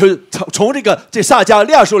我们可以从这撒迦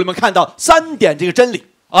利亚书里面看到3点这个真理。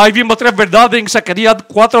 Ahí vimos tres verdades en Zacarías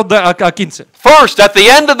 4 a 15. First, at the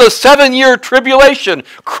end of the 7-year tribulation,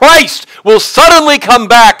 Christ will suddenly come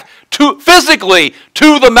back physically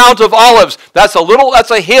to the Mount of Olives. That's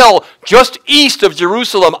a hill just east of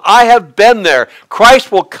Jerusalem. I have been there.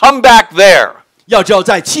 Christ will come back there. 要知道，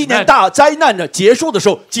在7年大灾难的结束的时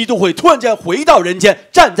候，基督会突然间回到人间，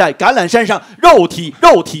站在橄榄山上，肉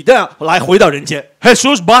体的来回到人间。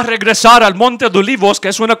 Jesús va a regresar al Monte de Olivos, que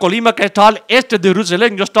es una colina que está al este de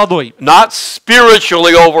Jerusalén. Yo he estado ahí. Not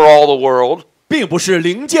spiritually over all the world. 并不是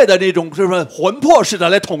灵界的那种魂魄式的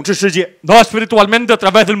来统治世界。 No espiritualmente a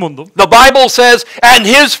través del mundo. The Bible says, and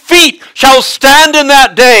his feet shall stand in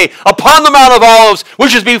that day upon the Mount of Olives,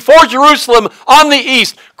 which is before Jerusalem on the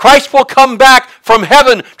east. Christ will come back from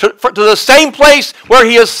heaven to the same place where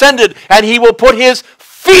he ascended, and he will put his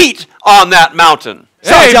feet on that mountain.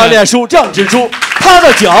 撒迦利亚书这样指出，他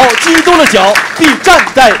的脚，基督的脚，必站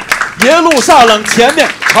在耶路撒冷前面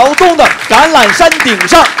朝东的橄榄山顶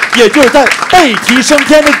上，也就是在被提升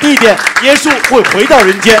天的地点，耶稣会回到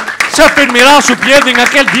人间。 Se afirmará su pie en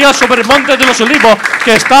aquel día sobre el monte de los olivos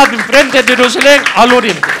que está enfrente de Jerusalén al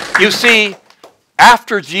oriente. You see,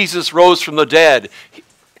 after Jesus rose from the dead,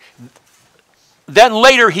 then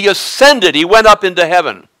later he ascended, he went up into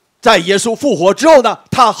heaven. 在耶稣复活之后呢，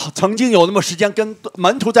他曾经有那么时间跟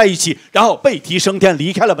门徒在一起，然后被提升天，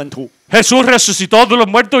离开了门徒。Jesús resucitó de los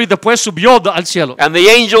muertos y después subió al cielo. And the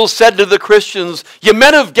angel said to the Christians, "You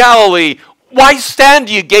men of Galilee, why stand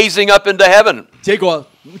ye gazing up into heaven?" 结果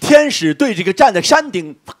天使对这个站在山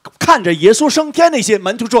顶看着耶稣升天那些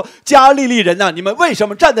门徒说：“加利利人呐，你们为什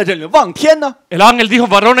么站在这里望天呢？” El ángel dijo,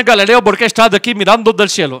 varones Galileo, ¿por qué estás aquí mirando del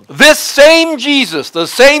cielo? This same Jesus, the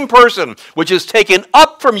same person which is taken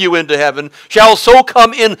up from you into heaven, shall so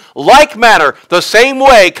come in like manner, the same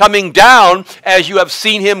way coming down as you have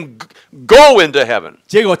seen him go into heaven.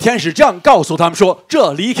 结果天使这样告诉他们说：“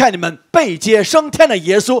这离开你们被接升天的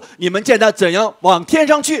耶稣，你们见他怎样往天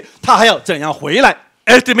上去，他还要怎样回来。”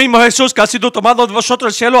 Este mismo Jesús que ha sido tomado de vosotros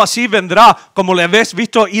al cielo, así vendrá, como le habéis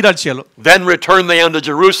visto ir al cielo. Then returned they unto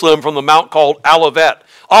Jerusalem from the mount called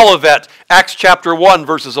Olivet, Acts chapter 1,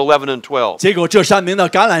 verses 11 and 12. 结果这山名的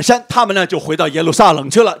橄榄山，他们呢就回到耶路撒冷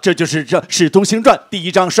去了。这就是这《使徒行传》第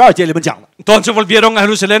1章12节里面讲的。 Entonces volvieron a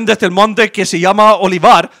Jerusalén desde el monte que se llama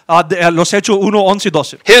Olivar, los Hechos 1, 11 y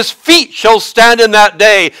 12. His feet shall stand in that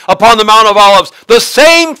day upon the Mount of Olives. The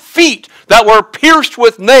same feet that were pierced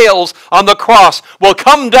with nails on the cross will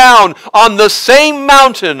come down on the same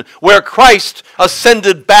mountain where Christ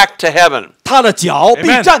ascended back to heaven. 他的脚必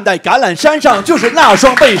站在橄榄山上，就是那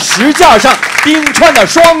双被石架上钉穿的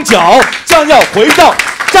双脚，将要回到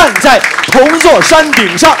站在同一座山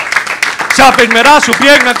顶上。 Se afirmará su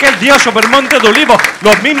pie en aquel día sobre el monte de Olivos.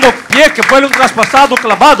 Los mismos pies que fueron traspasados,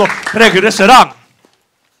 clavados, regresarán.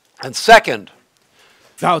 And second,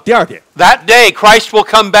 然后第二点， that day Christ will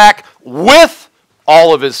come back with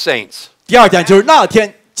all of his saints. 第二点就是那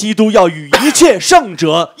天基督要与一切圣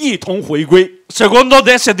者一同回归。 Segundo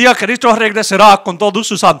de ese día, Cristo regresará con todos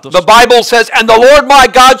sus santos. The Bible says, "And the Lord my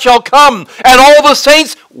God shall come, and all the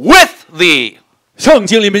saints with thee." 圣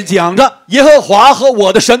经里面讲着，耶和华和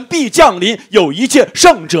我的神必降临，有一切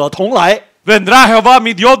圣者同来。 Vendrá Jehová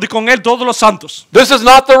mi Dios y con él todos los santos. This is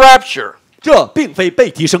not the rapture. 这并非被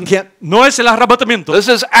提升天， No es el arrebatamiento. This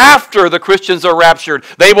is after the Christians are raptured.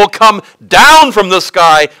 They will come down from the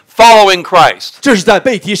sky following Christ. 这是在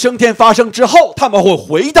被提升天发生之后，他们会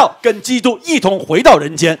回到跟基督一同回到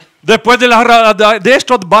人间。 Después de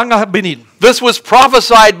esto van a venir. This was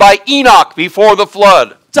prophesied by Enoch before the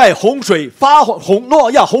flood. 在洪水诺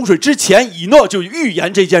亚洪水之前，以诺就预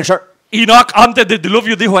言这件事儿。 Enoch antes del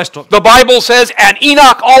diluvio dijo esto. The Bible says, "And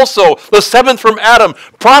Enoch also, the seventh from Adam,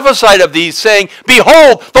 prophesied of these, saying,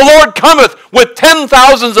 Behold, the Lord cometh with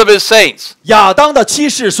 10,000s of his saints." 亚当的七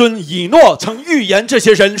世孙以诺曾预言这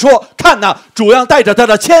些人说：“看哪，主要带着他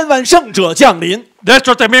的千万圣者降临。” De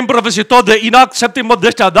hecho, también profetizó de Enoch séptimo de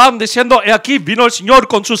Adán, diciendo, he aquí vino el Señor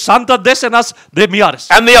con sus santas decenas de millares.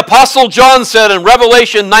 And the Apostle John said in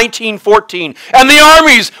Revelation 19:14, "And the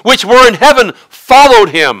armies which were in heaven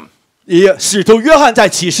followed him." 使徒约翰在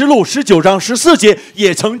启示录19章14节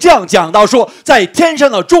也曾这样讲到说，在天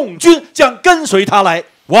上的众军将跟随他来。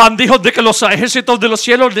 Juan dijo de que los ejércitos de los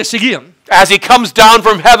cielos le seguían. As he comes down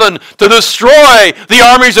from heaven to destroy the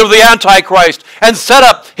armies of the Antichrist and set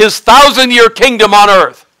up his 1,000-year kingdom on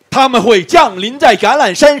earth. 他们会降临在橄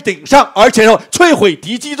榄山顶上，而且要摧毁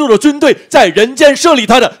敌基督的军队，在人间设立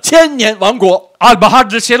他的千年王国。 Al bajar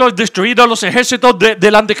del cielo y destruir a los ejércitos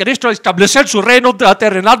del anticristo, establecer su reino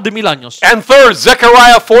terrenal de 1000 años. And third,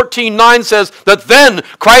 Zechariah 14:9 says that then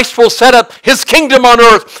Christ will set up his kingdom on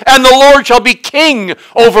earth, and the Lord shall be king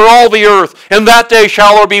over all the earth. In that day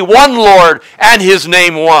shall there be one Lord, and his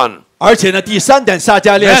name one. 而且呢，第三点，撒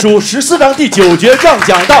迦利亚书14章第9节这样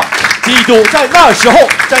讲到，基督在那时候，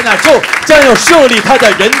在那之后将要设立他在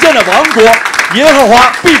人间的王国，耶和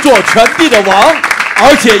华必做全地的王，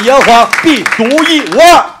而且耶和华必独一无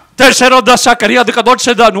二。 Tercero de Zacarías de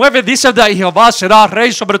 14:9 dice de Jehová será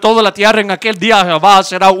rey sobre toda la tierra. En aquel día Jehová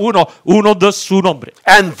será uno de su nombre.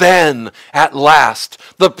 And then, at last,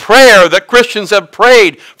 the prayer that Christians have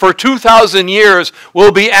prayed for 2,000 years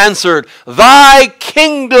will be answered. Thy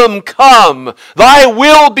kingdom come, thy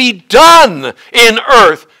will be done in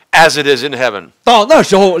earth as it is in heaven. 到那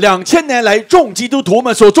时候，2000年来众基督徒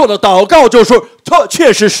们所做的祷告就是说，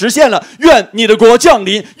确实实现了。愿你的国降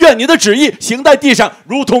临，愿你的旨意行在地上，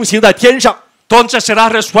如同行在天上。 Entonces será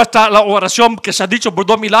respuesta a la oración que se ha dicho por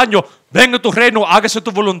 2000 años. Venga tu reino, hágase tu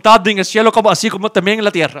voluntad en el cielo así como también en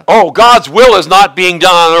la tierra. Oh, God's will is not being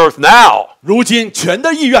done on earth now. 如今全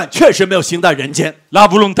的意愿确实没有行在人间。 La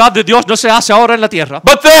voluntad de Dios no se hace ahora en la tierra.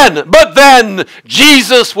 But then,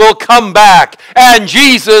 Jesus will come back, and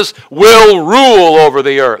Jesus will rule over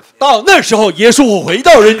the earth. 到那时候，耶稣会回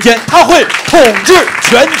到人间，他会统治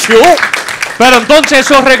全球。 Pero entonces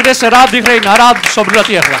eso regresará y reinará sobre la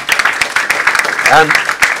tierra.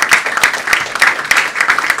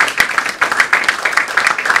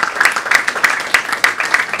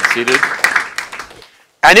 seated.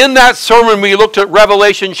 And in that sermon, we looked at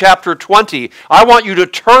Revelation chapter 20. I want you to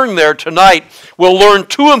turn there tonight. We'll learn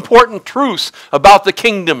two important truths about the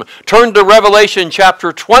kingdom. Turn to Revelation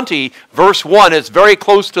chapter 20, verse 1. It's very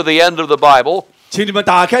close to the end of the Bible. 请你们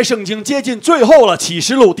打开圣经，接近最后了，启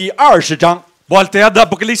示录第20章。 Voltea de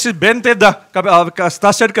Apocalipsis 20, que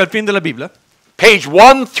está cerca del fin de la Biblia. Page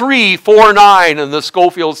 1349 in the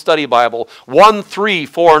Schofield Study Bible.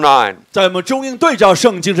 1349. 在我们中英对照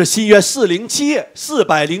圣经是新约407页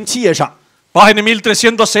，407页上。 Página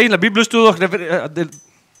 1306 en la Biblia Estudio.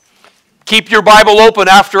 Keep your Bible open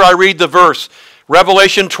after I read the verse.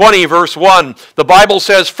 Revelation 20, verse 1. The Bible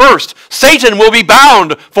says, first, Satan will be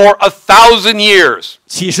bound for 1,000 years.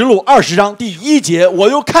 启示录20章第1节，我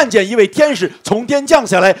又看见一位天使从天降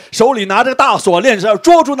下来，手里拿着大锁链，要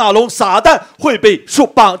捉住那龙，撒旦会被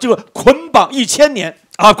捆绑1000年。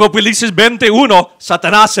 Apocalipsis 21,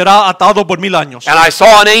 Satanás será atado por 1000 años. And I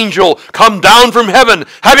saw an angel come down from heaven,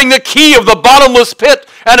 having the key of the bottomless pit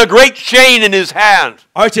and a great chain in his hand.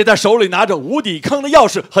 而且他手里拿着无底坑的钥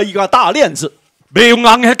匙和一个大链子。 Vi un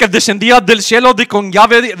ángel que descendía del cielo con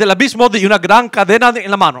llave del abismo y una gran cadena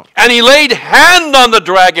en la mano. And he laid hand on the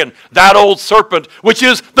dragon, that old serpent, which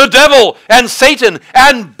is the devil and Satan,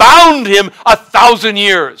 and bound him 1,000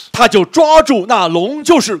 years. 他就抓住那龙，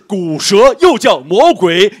就是古蛇，又叫魔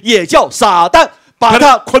鬼，也叫撒旦，把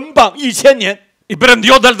他捆绑1000年。 Y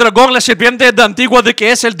prendió del dragón la serpiente de antigua de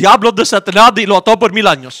que es el diablo de Satanás y lo ató por 1000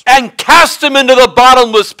 años. And cast him into the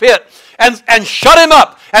bottomless pit, and shut him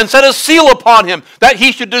up, and set a seal upon him, that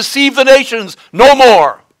he should deceive the nations no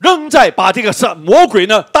more. 扔在把这个魔鬼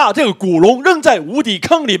呢，这个古龙扔在无底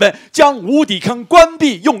坑里边，将无底坑关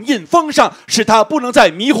闭，用印封上，使他不能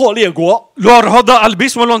再迷惑列国。 Lo arrojó al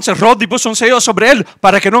abismo, lo encerró y puso un sello sobre él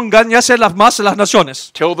para que no engañase más las naciones.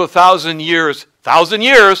 Till the 1,000 years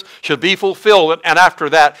should be fulfilled, and after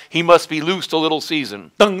that he must be loosed a little season.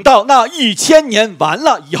 等到那1000年完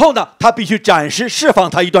了以后呢，他必须暂时释放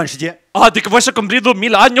他一段时间。 De que fuese cumplido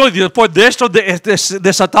 1000 años y después de esto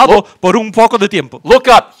desatado por un poco de tiempo. Look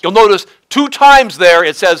up. You'll notice 2 times there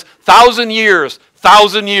it says 1,000 years,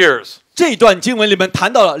 1,000 years. 这段经文里面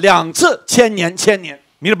谈到了2次1000年，1000年。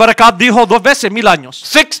 Mira para acá, dijo 2 veces 1000 años.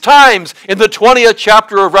 6 times in the 20th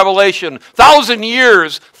chapter of Revelation, 1,000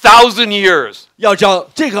 years, 1,000 years. 要知道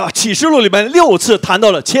这个启示录里面6次谈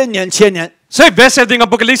到了1000年，1000年。 6 veces en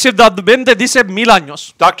Apocalipsis 20 dice 1000 años.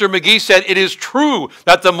 Dr. McGee said it is true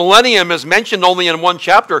that the millennium is mentioned only in 1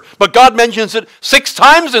 chapter, but God mentions it 6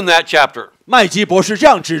 times in that chapter. 麦基博士这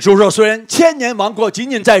样指出说，虽然1000年王国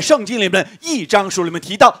仅仅在圣经里面1章书里面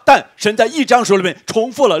提到，但神在1章书里面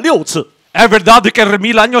重复了6次。 Es verdad que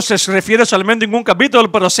 1000 años se refiere solamente en un capítulo,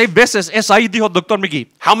 pero 6 veces es ahí, dijo Dr. McGee.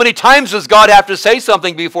 How many times does God have to say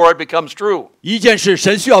something before it becomes true? 一件事，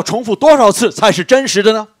神需要重复多少次才是真实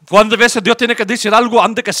的呢？ ¿Cuántas veces Dios tiene que decir algo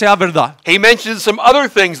antes que sea verdad? He mentions some other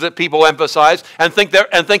things that people emphasize and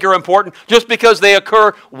think are important just because they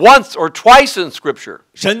occur once or twice in Scripture.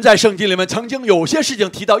 神在圣经里面曾经有些事情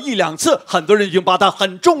提到1、2次，很多人已经把它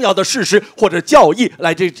很重要的事实或者教义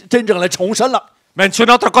来真正来重申了。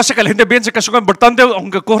 Menciona otra cosa que la gente piensa que son importantes,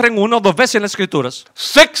 aunque ocurren 1 o 2 veces en las Escrituras.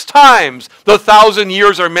 6 times the 1,000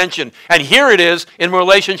 years are mentioned, and here it is in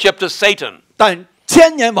relationship to Satan. 但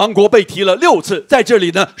1000年王国被提了6次，在这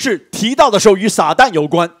里呢是提到的时候与撒旦有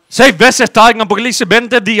关。 6 veces está en Apocalipsis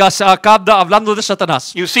 20 días acá hablando de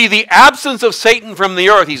Satanás. You see, the absence of Satan from the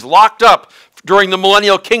earth, he's locked up during the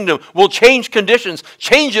millennial kingdom, will change conditions,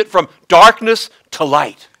 change it from darkness to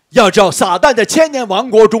light. 要知道，撒旦在1000年王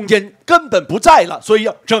国中间根本不在了，所以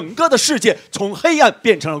整个的世界从黑暗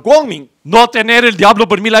变成了光明。 No tener el diablo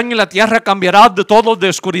por 1000 años en la tierra cambiará de todo de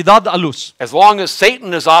oscuridad a luz. As long as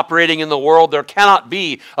Satan is operating in the world, there cannot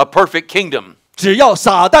be a perfect kingdom. 只要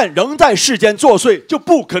撒旦仍在世间作祟，就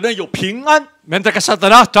不可能有平安。 Mientras que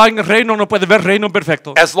Satanás está en el reino, no puede ver reino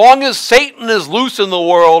perfecto. As long as Satan is loose in the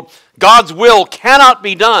world, God's will cannot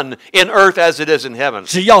be done in earth as it is in heaven.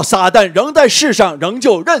 只要撒旦仍在世上，仍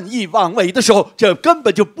旧任意妄为的时候，这根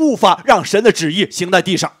本就无法让神的旨意行在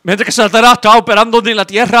地上。 Mientras que Satanás está operando en la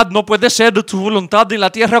tierra, no puede ser de su voluntad en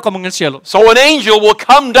la tierra como en el cielo. So an angel will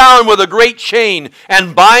come down with a great chain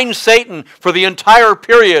and bind Satan for the entire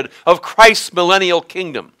period of Christ's millennial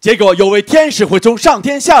kingdom. 结果有位天使会从上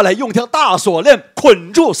天下来，用条大锁链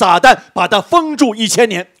捆住撒旦，把他封住1000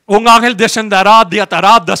年。 Un ángel descenderá y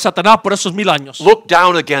atará de Satanás por esos 1000 años. Look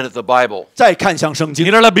down again at the Bible. 再看向圣经，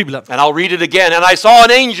 Mira la Biblia. And I'll read it again. And I saw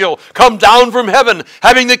an angel come down from heaven,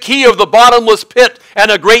 having the key of the bottomless pit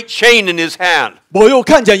and a great chain in his hand. 我又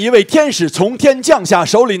看见一位天使从天降下，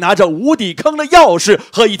手里拿着无底坑的钥匙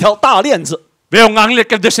和一条大链子。Veo un ángel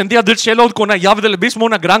que descendía del cielo con la llave del abismo,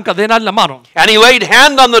 una gran cadena en la mano. And he laid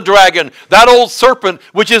hand on the dragon, that old serpent,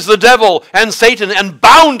 which is the devil and Satan, and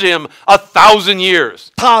bound him 1,000 years.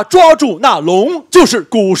 他抓住那龙，就是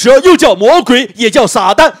古蛇，又叫魔鬼，也叫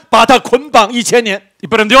撒旦，把他捆绑1000年。 Y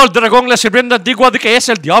prendió al dragón, la serpiente antigua, de que es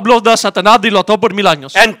el diablo de Satanás, y lo ató por 1000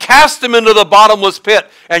 años. And cast him into the bottomless pit,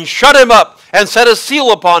 and shut him up, and set a seal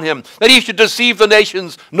upon him, that he should deceive the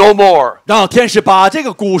nations no more. 让天使把这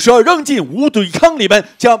个古蛇扔进无底坑里面，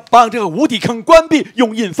把这个无底坑关闭，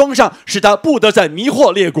用印封上，使他不得再迷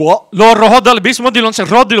惑列国。 Lo arrojó del abismo y lo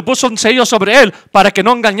encerró y lo puso un sello sobre él para que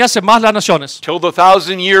no engañase más las naciones. Till the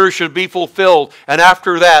 1,000 years should be fulfilled, and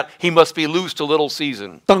after that he must be loosed a little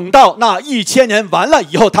season. 等到那1000年完了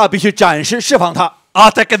以后，他必须暂时释放他。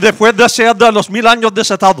 Hasta que después de ser de los 1000 años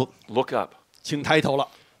desatado. Look up. 请抬头了。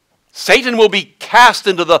 Satan will be cast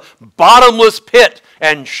into the bottomless pit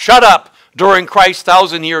and shut up during Christ's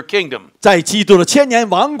 1,000-year kingdom. 在基督的千年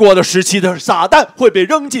王国的时期的撒旦会被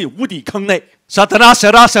扔进无底坑内。 Satanás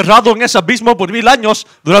será cerrado en ese abismo por 1000 años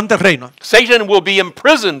durante el reino. Satan will be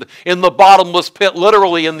imprisoned in the bottomless pit,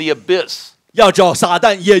 literally in the abyss. 要知道，撒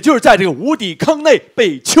旦也就是在这个无底坑内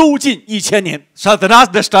被囚禁1000年。 Satanás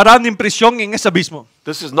estará en prisión en ese abismo.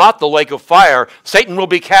 This is not the lake of fire. Satan will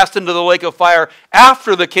be cast into the lake of fire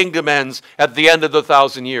after the kingdom ends at the end of the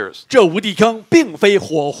 1,000 years. 这无底坑并非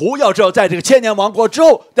火湖，要知道，在这个千年王国之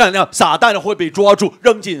后，但呢，撒旦会被抓住，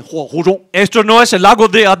扔进火湖中。 Esto no es el lago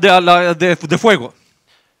de fuego.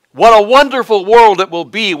 What a wonderful world it will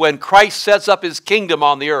be when Christ sets up his kingdom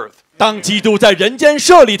on the earth. 当基督在人间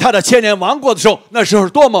设立他的千年王国的时候，那时候是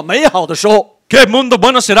多么美好的时候！ Qué mundo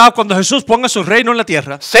bueno será cuando Jesús ponga su reino en la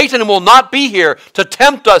tierra. Satan will not be here to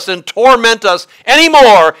tempt us and torment us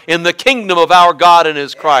anymore in the kingdom of our God and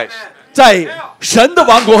his Christ. 在神的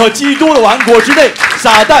王国和基督的王国之内，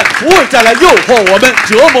撒旦不会再来诱惑我们、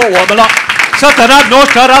折磨我们了。 Satanás no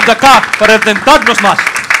estará de acá para tentarnos más.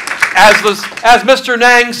 As Mr.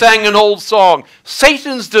 Nang sang an old song,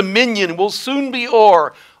 Satan's dominion will soon be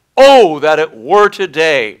o'er. Oh, that it were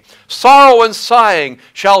today. Sorrow and sighing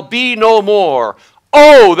shall be no more.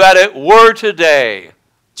 Oh, that it were today.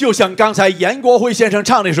 就像刚才严国辉先生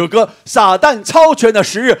唱那首歌，撒旦操权的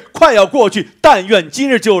时日快要过去，但愿今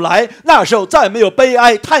日就来。那时候再没有悲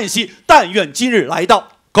哀叹息，但愿今日来到。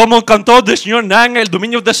 Como cantó el señor Nang, el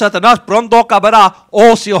dominio de Satanás pronto acabará.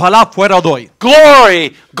 Oh, si ojalá fuera hoy.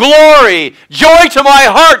 Glory, glory, joy to my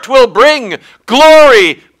heart will bring.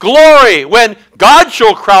 Glory, glory, when God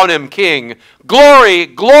shall crown him king. Glory,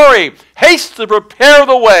 glory, haste to prepare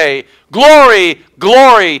the way. Glory,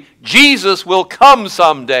 glory, Jesus will come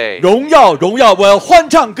someday. 荣耀，荣耀！我要欢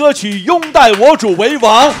唱歌曲，拥戴我主为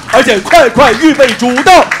王，而且快快预备主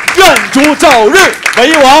道，愿主早日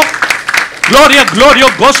为王。 Gloria, gloria,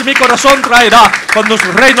 gozo mi corazón traerá cuando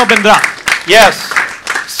su reino vendrá. Yes,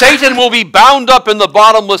 Satan will be bound up in the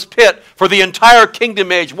bottomless pit for the entire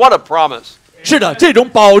kingdom age. What a promise. 是的，这种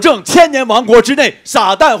保证千年王国之内，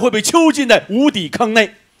撒旦会被囚禁在无底坑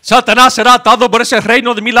内。 Satanás será atado por ese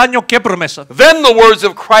reino de 1000 años. ¡Qué promesa! Then the words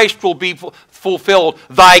of Christ will be fulfilled.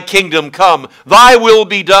 Thy kingdom come, thy will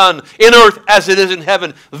be done in earth as it is in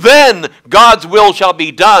heaven. Then God's will shall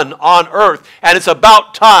be done on earth, and it's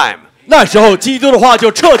about time. 那时候，基督的话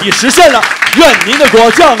就彻底实现了。愿您的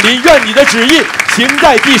国降临，愿你的旨意行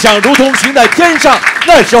在地上，如同行在天上。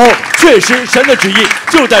那时候，确实神的旨意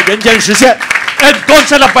就在人间实现。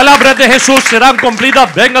 Entonces las palabras de Jesús serán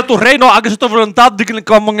cumplidas. Venga tu reino, hágase tu voluntad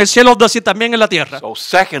como en el cielo, así también en la tierra. So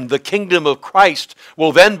second, the kingdom of Christ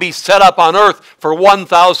will then be set up on earth for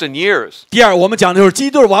 1,000 years. 第二，我们讲的就是基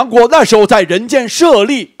督的王国，那时候在人间设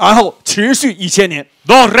立，然后持续1000年。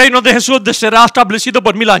 Dos reinos de Jesús será establecido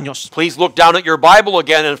por 1000 años. Please look down at your Bible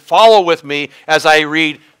again and follow with me as I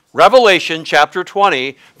read Revelation chapter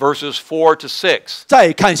 20, verses 4 to 6.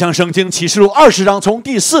 再看向圣经启示录20章，从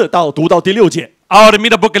第4读到第6节。 Ahora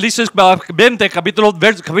mira Apocalipsis 20, capítulo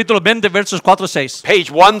 20, versos 4 y 6.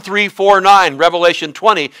 Page 1349, Revelation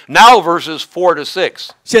 20, now verses 4 to 6.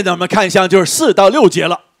 现在我们看向就是4到6节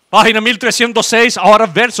了。 Página 1306, ahora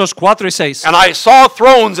versos 4 y 6. And I saw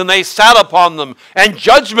thrones, and they sat upon them, and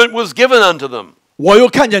judgment was given unto them. 我又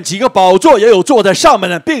看见几个宝座，也有坐在上面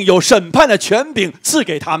的，并有审判的权柄赐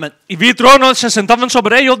给他们。 Y vi tronos, se sentaban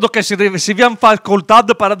sobre ellos los que recibían facultad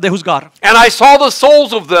para de juzgar. And I saw the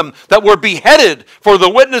souls of them that were beheaded for the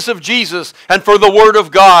witness of Jesus and for the word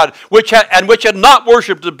of God, which had not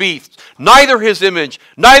worshipped the beast, neither his image,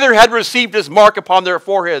 neither had received his mark upon their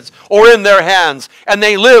foreheads or in their hands. And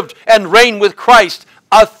they lived and reigned with Christ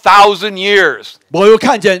 1,000 years. 我又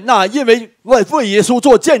看见那因为为耶稣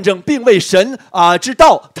做见证，并为神之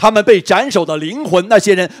道，他们被斩首的灵魂，那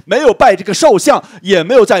些人没有拜这个兽像，也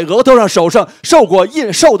没有在额头上、手上受过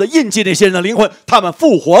兽的印记，那些人的灵魂，他们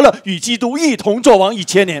复活了，与基督一同作王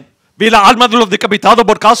1000年。Vi la alma de los decapitados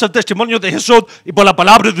por causa del testimonio de Jesús y por la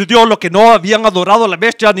palabra de Dios, los que no habían adorado a la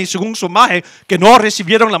bestia ni según su imagen, que no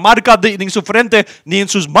recibieron la marca ni en su frente ni en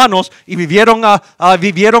sus manos, y vivieron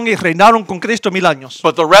y reinaron con Cristo 1000 años.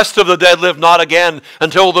 But the rest of the dead lived not again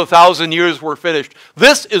until the 1,000 years were finished.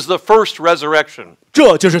 This is the first resurrection.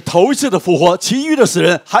 这就是头一次的复活，其余的死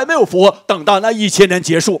人还没有复活，等到那1000年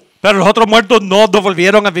结束。 Pero los otros muertos no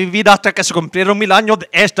volvieron a vivir hasta que se cumplieron 1000 años.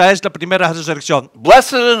 Esta es la primera resurrección.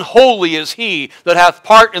 Blessed and holy is he that hath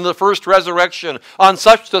part in the first resurrection. On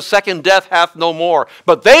such the second death hath no more.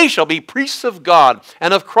 But they shall be priests of God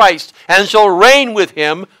and of Christ, and shall reign with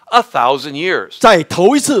him 1,000 years. 在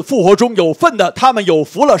头一次复活中有份的，他们有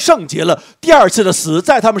福了，圣洁了。第二次的死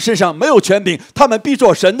在他们身上没有权柄，他们必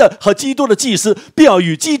做神的和基督的祭司，并要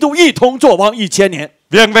与基督一同作王1000年。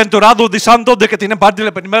 Bienaventurados y santos de que tienen parte de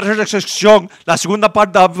la primera resurrección, la segunda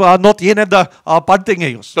parte no tiene parte en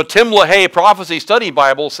ellos. The Tim LaHaye Prophecy Study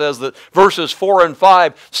Bible says that verses 4 and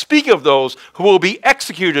 5 speak of those who will be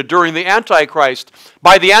executed during the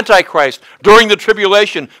by the Antichrist during the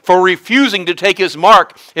tribulation for refusing to take his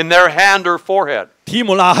mark in their hand or forehead. 提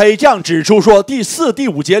姆拉黑这样指出说，第4、第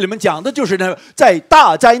5节里面讲的就是呢，在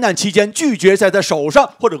大灾难期间拒绝在他手上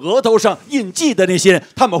或者额头上印记的那些人，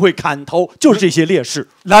他们会砍头，就是这些烈士。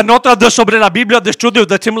La nota sobre la Biblia de estudio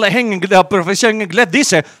de Tim LaHaye, la profecía en inglés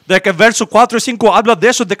dice de que versos 4 y 5 habla de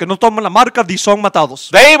eso, de que no toman la marca y son matados.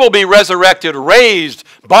 They will be resurrected, raised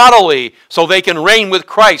bodily, so they can reign with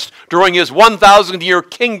Christ during his 1,000-year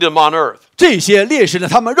kingdom on earth. 这些烈士呢，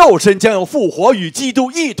他们肉身将要复活，与基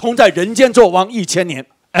督一同在人间作王1000年。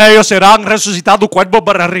 Ellos serán resucitados cuerpos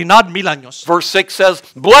para reinar 1000 años. Verse 6 says,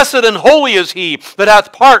 Blessed and holy is he that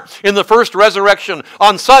hath part in the first resurrection.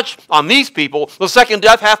 On these people, the second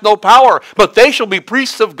death hath no power, but they shall be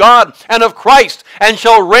priests of God and of Christ, and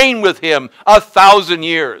shall reign with him 1,000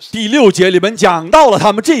 years. 第6节里面讲到了，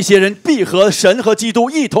他们这些人必和神和基督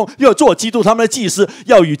一同，要做基督他们的祭司，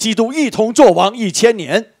要与基督一同作王1000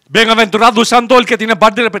年。 Bienaventurado santo el que tiene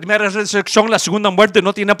parte de la primera resurrección, la segunda muerte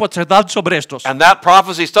no tiene potestad sobre estos. And that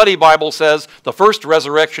Prophecy Study Bible says the first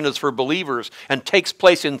resurrection is for believers and takes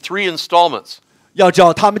place in 3 installments. 要知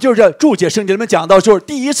道，他们就是注解圣经里面讲到，就是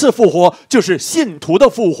第一次复活就是信徒的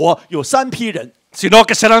复活，有3批人。 Sino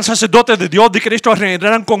que serán sacerdotes de Dios de Cristo,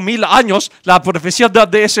 reinarán con 1000 años. La profecía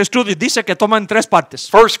de ese estudio dice que toman 3 partes.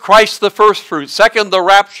 First, Christ the first fruit. Second, the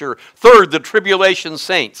rapture. Third, the tribulation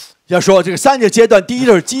saints. 要说这个3个阶段，第一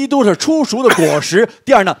就是基督是初熟的果实，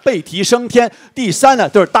第二呢被提升天，第3呢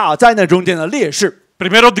就是大灾难中间的烈士。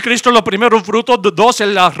 Primero de Cristo, los primeros frutos, de 2,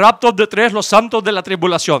 el rapto, de 3, los santos de la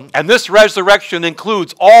tribulación. And this resurrection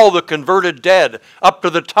includes all the converted dead up to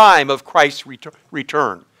the time of Christ's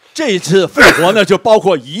return. 这一次复活呢，就包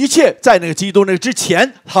括一切在那个基督那之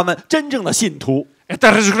前，他们真正的信徒。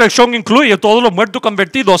 Esta resurrección incluye todos los muertos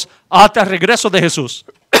convertidos hasta el regreso de Jesús.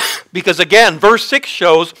 Because again, verse 6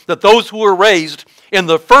 shows that those who were raised in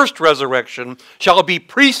the first resurrection shall be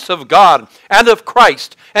priests of God and of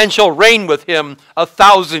Christ, and shall reign with him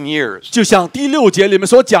 1,000 years. 就像第6节里面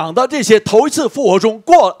所讲的，这些头一次复活中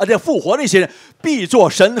复活那些人，必做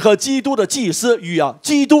神和基督的祭司，与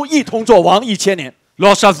基督一同作王1000年。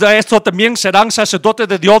 Los de estos también serán sacerdotes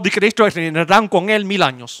de Dios de Cristo y reinarán con él 1000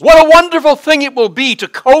 años. What a wonderful thing it will be to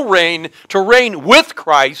reign with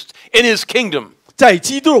Christ in his kingdom. 在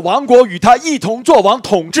基督的王国与他一同作王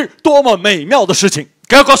统治，多么美妙的事情！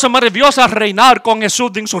 Qué cosa maravillosa reinar con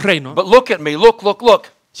Jesús en su reino. But look at me, look.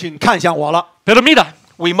 请看向我了。 Pero mira,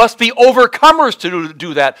 we must be overcomers to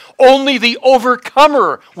do that. Only the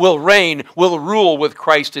overcomer will rule with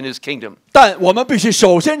Christ in his kingdom. 但我们必须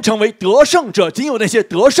首先成为得胜者，仅有那些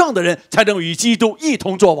得胜的人才能与基督一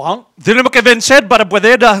同作王。 tenemos que vencer para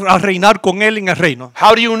poder reinar con él en el reino.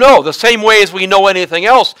 How do you know? The same way as we know anything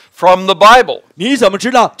else from the Bible. 你怎么知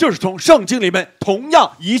道？就是从圣经里面，同样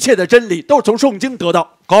一切的真理都是从圣经得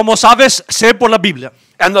到。 Como sabes, sé por la Biblia.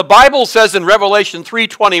 And the Bible says in Revelation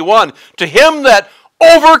 3:21, to him that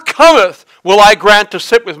overcometh will I grant to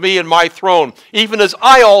sit with me in my throne, even as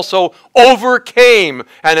I also overcame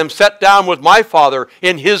and am set down with my Father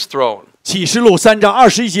in his throne. 启示录3章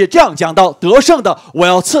21节这样讲到：得胜的，我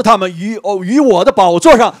要赐他们与我的宝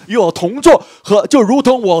座上与我同坐，就如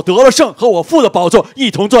同我得了胜和我父的宝座一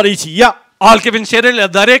同坐在一起一样。 Al que venciere le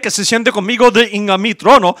daré que se siente conmigo en mi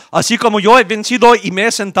trono, así como yo he vencido y me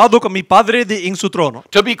he sentado con mi Padre en su trono.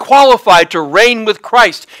 To be qualified to reign with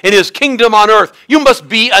Christ in his kingdom on earth, you must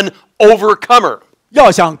be an overcomer.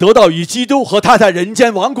 要想得到与基督和他在人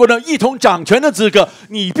间王国中一同掌权的资格，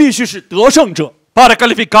你必须是得胜者。Para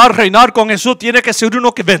calificar reinar con Jesús tiene que ser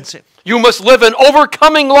uno que vence. You must live an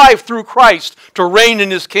overcoming life through Christ to reign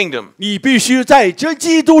in His kingdom. 你必须在这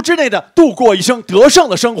基督之内的度过一生得胜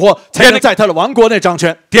的生活，才能在他的王国内掌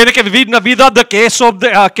权。Tiene que vivir una vida de que eso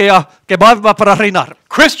que va para reinar.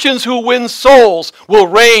 Christians who win souls will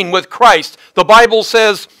reign with Christ. The Bible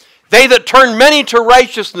says, "They that turn many to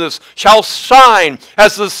righteousness shall shine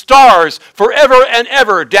as the stars forever and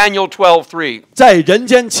ever." Daniel 12:3. 在人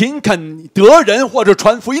间勤恳得人或者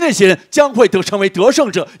传福音那些人，将会成为得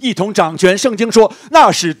胜者，一同掌权。圣经说，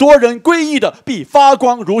那使多人归义的，必发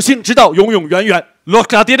光如星，直到永永远远。Los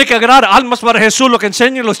que tienen que ganar almas para Jesús, lo que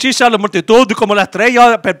enseñan los chistes a la multitud como la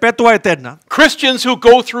estrella perpetua eterna. Christians who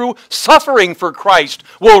go through suffering for Christ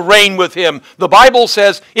will reign with Him. The Bible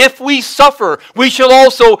says, "If we suffer, we shall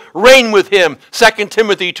also reign with Him." 2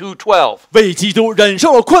 Timothy 2:12. 为基督忍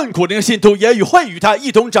受了困苦的信徒，也会与他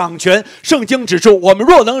一同掌权。圣经指出，我们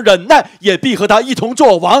若能忍耐，也必和他一同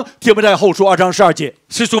作王。提摩太后书2章12节。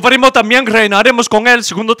Si sufrimos también reinaremos con él.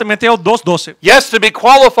 2 Timoteo 2:12. Yes, to be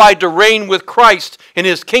qualified to reign with Christ in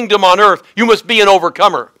His kingdom on earth, you must be an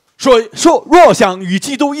overcomer. 说若想与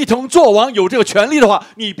基督一同作王，有这个权利的话，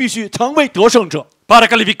你必须成为得胜者。Para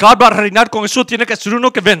calificar para reinar con Jesús tiene que ser uno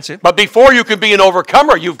que vence. But before you can be an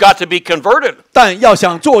overcomer, you've got to be converted. 但要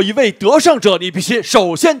想做一位得胜者，你必须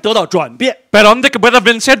首先得到转变。Pero antes que pueda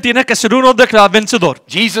vencer, tiene que ser uno de vencedor.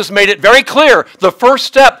 Jesus made it very clear. The first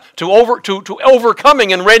step to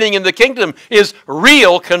overcoming and reigning in the kingdom is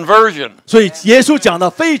real conversion. 所以耶稣讲的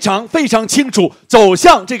非常非常清楚，走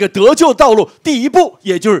向这个得救道路，第一步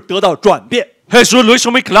也就是得到转变。Jesús lo hizo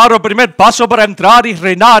muy claro. El primer paso para entrar y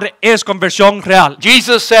reinar es conversión real.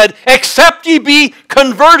 Jesus said, "Except ye be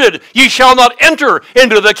converted, ye shall not enter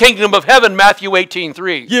into the kingdom of heaven." Matthew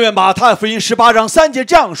 18:3. 因为马太福音18章3节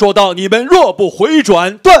这样说道：“你们若不回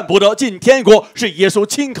转，断不得进天国。”是耶稣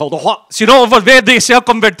亲口的话。Si no volvéis y sea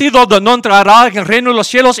convertido, no entrará en el reino de los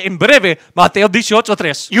cielos en breve. Mateo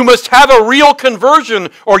 18:3. You must have a real conversion,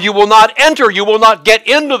 or you will not enter. You will not get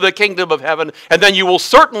into the kingdom of heaven, and then you will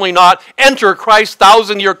certainly not enter Christ's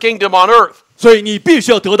 1,000-year kingdom on earth. 所以你必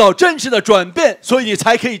须要得到真实的转变，所以你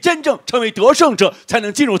才可以真正成为得胜者，才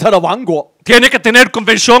能进入他的王国。Tiene que tener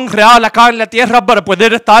conversión real acá en la tierra para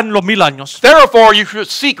poder estar en los 1000 años. Therefore, you should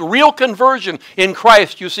seek real conversion in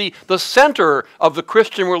Christ. You see, the center of the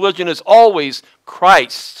Christian religion is always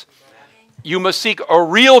Christ. You must seek a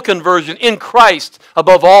real conversion in Christ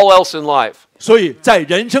above all else in life. 所以在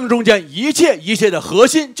人生中间，一切的核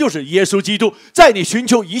心就是耶稣基督。在你寻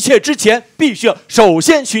求一切之前，必须要首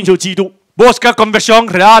先寻求基督。Busca conversión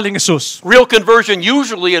real en Jesús. Real conversion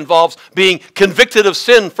usually involves being convicted of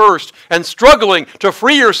sin first and struggling to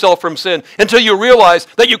free yourself from sin until you realize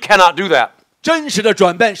that you cannot do that. 真实的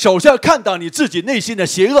转变，首先要看到你自己内心的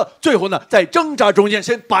邪恶，最后呢，在挣扎中间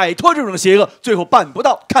先摆脱这种邪恶，最后办不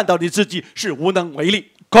到，看到你自己是无能为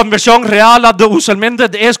力。Conversión real usualmente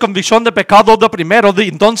es convicción de pecado de primero, de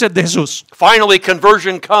entonces de Jesús. Finally,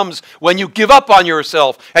 conversion comes when you give up on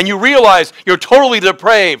yourself and you realize you're totally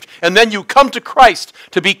depraved, and then you come to Christ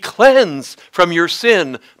to be cleansed from your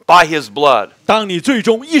sin by His blood. 当你最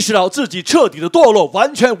终意识到自己彻底的堕落，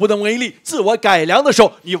完全无能为力，自我改良的时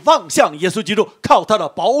候，你望向耶稣基督，靠他的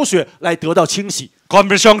宝血来得到清洗。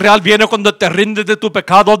Conversión real viene cuando te rindes de tu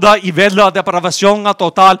pecado y ves la depravación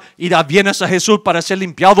total y vienes a Jesús para ser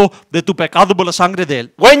limpiado de tu pecado por la sangre de Él.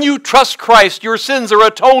 When you trust Christ, your sins are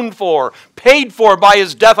atoned for, paid for by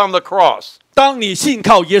His death on the cross. 当你信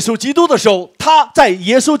靠耶稣基督的时候，他在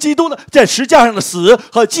耶稣基督在十字架上的死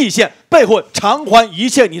和祭献背后偿还一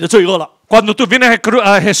切你的罪恶了。Cuando tú vienes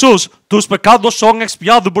a Jesús, tus pecados son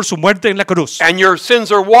expiados por su muerte en la cruz. And your sins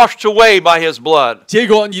are washed away by His blood. 结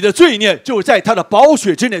果你的罪孽就在他的宝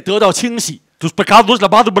血之内得到清洗。Tus pecados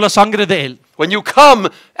lavados por la sangre de Él. When you come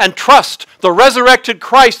and trust the resurrected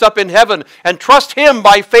Christ up in heaven and trust Him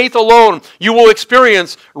by faith alone, you will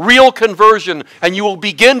experience real conversion and you will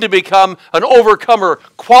begin to become an overcomer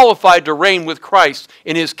qualified to reign with Christ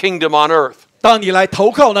in His kingdom on earth. 当你来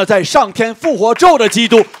投靠呢，在上天复活之后的基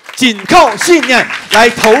督，仅靠信念来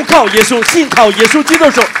投靠耶稣，信靠耶稣基督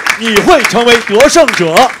的时候，你会成为得胜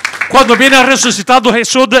者。Cuando viene resucitado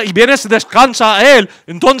Jesús y vienes y descansa a Él,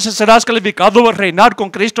 entonces serás calificado a reinar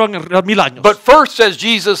con Cristo en 1000 años. But first, as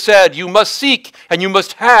Jesus said, you must seek and you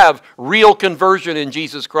must have real conversion in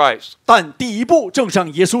Jesus Christ. 但第一步，正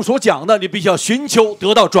像耶稣所讲的，你必须要寻求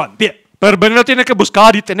得到转变。Pero primero tiene que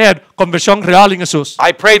buscar y tener conversión real en Jesús.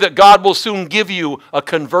 I pray that God will soon give you a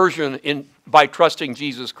conversion in by trusting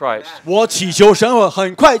Jesus Christ. 我祈求神会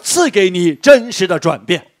很快赐给你真实的转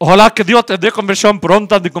变。 Ojalá que Dios te dé conversión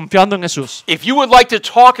pronta de confiando en Jesús. If you would like to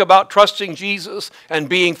talk about trusting Jesus and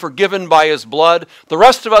being forgiven by his blood, the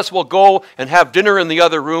rest of us will go and have dinner in the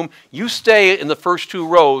other room. You stay in the first 2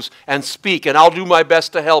 rows and speak, and I'll do my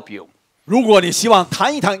best to help you. 如果你希望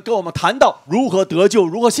谈一谈，跟我们谈到如何得救、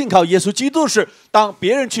如何信靠耶稣基督的事，当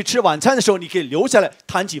别人去吃晚餐的时候，你可以留下来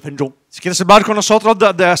谈几分钟。 Si quieres hablar con nosotros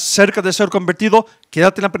acerca de ser convertido,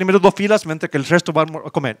 quédate en las primeras 2 filas mientras que el resto van a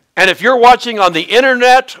comer. And if you're watching on the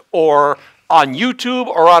internet or on YouTube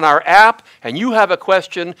or on our app and you have a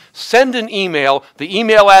question, send an email. The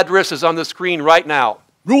email address is on the screen right now.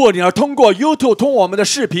 如果你要通过 YouTube、通过我们的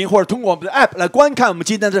视频或者通过我们的 App 来观看我们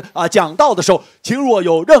今天的讲道的时候，请如果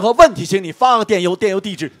有任何问题，请你发个电邮，电邮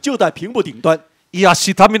地址就在屏幕顶端。 Y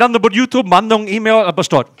si estás mirando por YouTube, manda un email al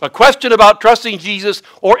pastor. A question about trusting Jesus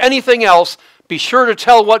or anything else, be sure to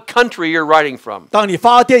tell what country you're writing from. 当你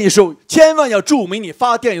发电邮的时候，千万要注明你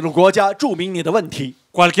发电邮的国家，注明你的问题。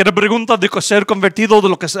 Cualquier pregunta de ser convertido, de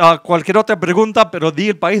lo que sea, cualquier otra pregunta, pero di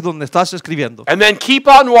el país donde estás escribiendo. And then keep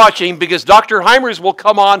on watching because Dr. Hymers will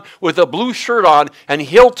come on with a blue shirt on and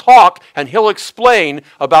he'll talk and he'll explain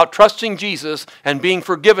about trusting Jesus and being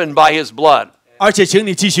forgiven by his blood. 而且，请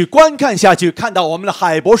你继续观看下去，看到我们的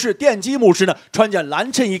海博士电机牧师呢，穿着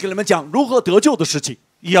蓝衬衣给你们讲如何得救的事情。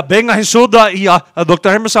 Y venga Jesús y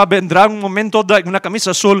Dr. Hymers vendrá un momento de una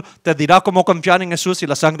camisa azul, te dirá cómo confiar en Jesús y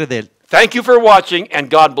la sangre de él. Thank you for watching and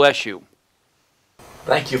God bless you.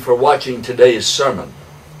 Thank you for watching today's sermon.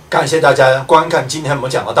 感谢大家观看今天我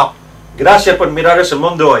们讲的道。 Gracias por mirar ese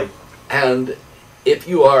mundo hoy. And if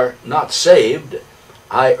you are not saved,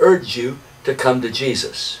 I urge you to come to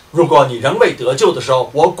Jesus. 如果你仍未得救的时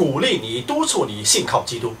候，我鼓励你、督促你信靠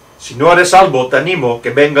基督。 Si no eres salvo, te animo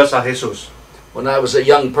que vengas a Jesús. When I was a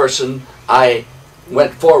young person, I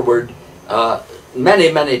went forward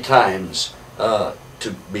many times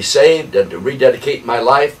to be saved and to rededicate my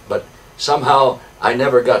life, but somehow I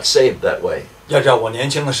never got saved that way. 要知道，我年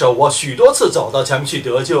轻的时候，我许多次走到前面去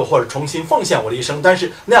得救，或者重新奉献我的一生，但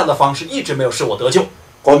是那样的方式一直没有使我得救。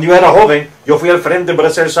 Cuando yo era joven, yo fui al frente para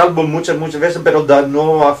ser salvo muchas veces, pero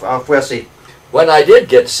no fue así. When I did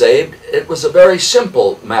get saved, it was a very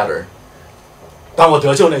simple matter. 当我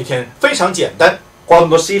得救那一天，非常简单。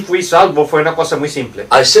 Cuando sí fui salvo fue una cosa muy simple.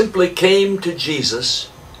 I simply came to Jesus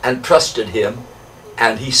and trusted him,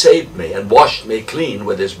 and he saved me and washed me clean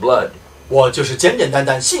with his blood. 我就是简简单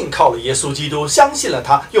单信靠了耶稣基督，相信了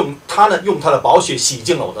他，用他的宝血洗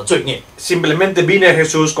净了我的罪孽。 Simplemente vine a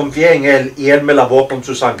Jesús, confié en él y él me lavó con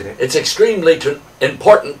su sangre. It's extremely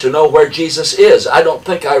important to know where Jesus is. I don't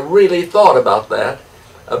think I really thought about that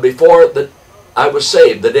before I was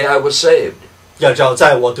saved, the day I was saved. 要知道，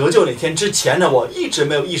在我得救那天之前呢，我一直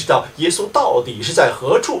没有意识到耶稣到底是在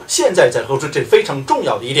何处，现在在何处，这非常重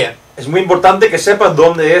要的一点。 Es muy importante que sepas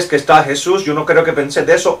dónde es que está Jesús. Yo no creo que pensé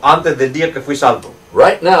de eso antes del día que fui salvo.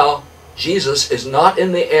 Right now, Jesus is not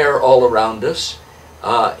in the air all around us.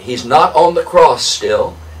 He's not on the cross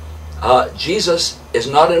still. Jesus is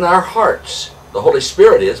not in our hearts. The Holy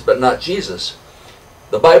Spirit is, but not Jesus.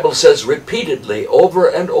 The Bible says repeatedly, over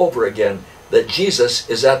and over again, that Jesus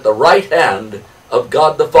is at the right hand of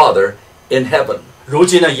God the Father in heaven. 如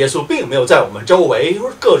今呢，耶稣并没有在我们周围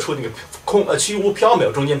各处那个虚无缥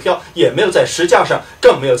缈中间飘，也没有在石架上，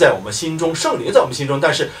更没有在我们心中，圣灵在我们心中。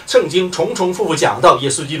但是圣经重复讲到，耶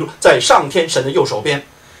稣基督在上天神的右手边。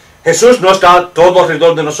 Jesús no está todo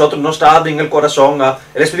alrededor de nosotros, no está en el corazón.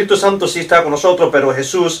 El Espíritu Santo sí está con nosotros, pero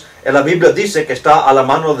Jesús en la Biblia dice que está a la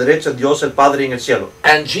mano derecha de Dios el Padre en el cielo.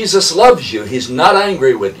 And Jesus loves you. He's not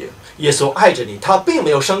angry with you. 耶稣爱着你，他并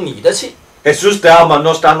没有生你的气。 Jesús te ama,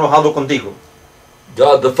 no está enojado contigo.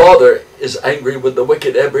 God the Father is angry with the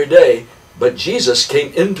wicked every day, but Jesus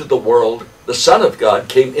came into the world, the Son of God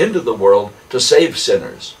came into the world to save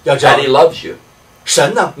sinners. And he loves you.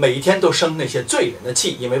 神呢，每一天都生那些罪人的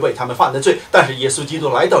气，因为为他们犯的罪。但是耶稣基督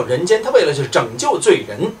来到人间，他为了就是拯救罪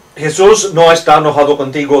人。 Jesús no está enojado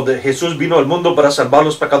contigo. Jesús vino al mundo para salvar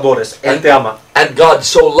los pecadores. Él te ama. And God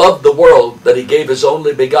so loved the world that he gave his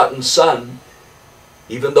only begotten Son.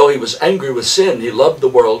 Even though he was angry with sin, he loved the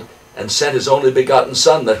world and sent his only begotten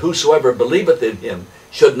Son, that whosoever believeth in him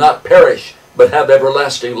should not perish, but have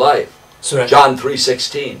everlasting life. John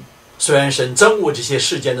 3:16. 虽然神憎恶这些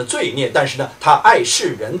世间的罪孽，但是呢，他爱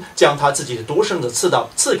世人，将他自己的独生子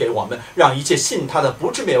赐给我们，让一切信他的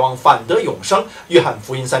不至灭亡，反得永生。约翰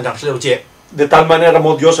福音3章16节。 De tal manera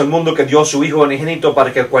amó Dios al mundo que dio su Hijo unigénito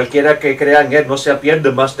para que cualquiera que crea en él no se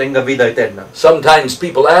pierda, mas tenga vida eterna. Sometimes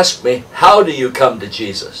people ask me, how do you come to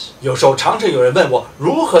Jesus? 有时候常常有人问我，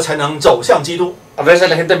如何才能走向基督？ A veces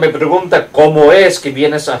la gente me pregunta cómo es que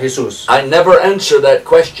vienes a Jesús. I never answer that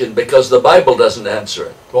question because the Bible doesn't answer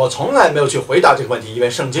it. 我从来没有去回答这个问题，因为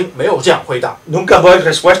圣经没有这样回答。 Nunca doy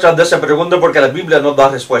respuesta de esa pregunta porque la Biblia no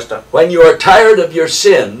da respuesta. When you are tired of your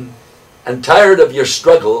sin and tired of your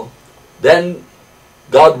struggle, then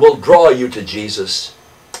God will draw you to Jesus,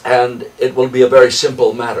 and it will be a very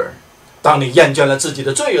simple matter. 当你厌倦了自己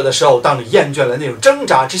的罪恶的时候，当你厌倦了那种挣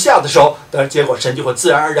扎之下的时候，结果神就会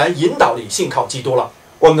自然而然引导你信靠基督了。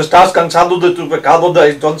 Cuando estás cansado de tu pecado,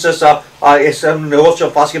 entonces es un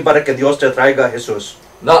negocio fácil para que Dios te traiga a Jesús.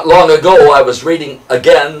 Not long ago, I was reading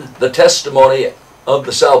again the testimony of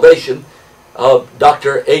the salvation of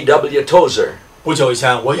Dr. A.W. Tozer. 不久以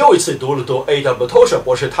前，我又一次读了读 A.W. Tozer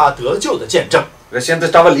博士他得救的见证。 Reciente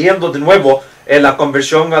estaba leyendo de nuevo la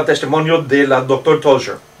conversión al testimonio del Dr.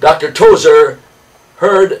 Tozer. Dr. Tozer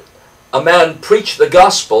heard a man preach the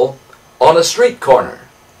gospel on a street corner.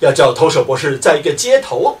 要知道，投手博士在一个街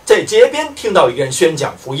头，在街边听到一个人宣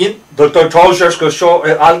讲福音。 Dr. Tozer escuchó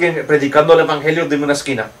a alguien predicando el evangelio de una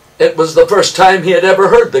esquina. It was the first time he had ever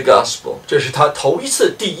heard the gospel. 这是他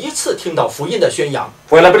第一次听到福音的宣扬。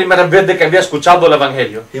 Fue la primera vez de que había escuchado el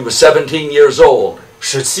evangelio. He was 17 years old.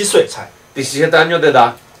 17岁才。 17 años de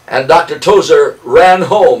edad. And Dr. Tozer ran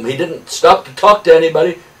home. He didn't stop to talk to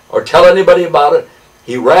anybody or tell anybody about it.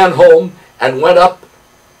 He ran home and went up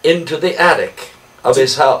into the attic of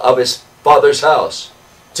his father's house.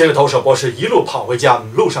 这个投手博士一路跑回家，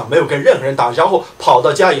路上没有跟任何人打招呼，跑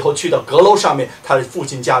到家以后去到阁楼上面，他的父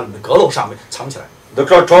亲家里面的阁楼上面藏起来。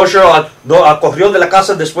 Dr. Tozer corrió de la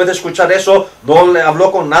casa después de escuchar eso, no le habló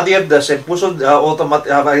con nadie, se puso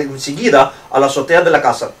enseguida a la azotea de la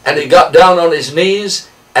casa. And he got down on his knees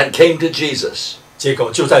and came to Jesus. 结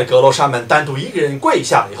果就在阁楼上面单独一个人跪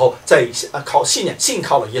下了以后，再信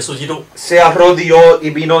靠了耶稣基督。 Se arrodilló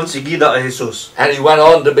y vino enseguida a Jesús. And he went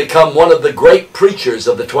on to become one of the great preachers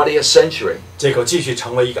of the 20th century. 结果继续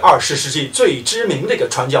成为一个20世纪最知名的一个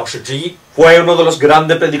传教士之一。 Fue uno de los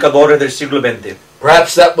grandes predicadores del siglo XX.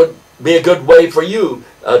 Perhaps that would be a good way for you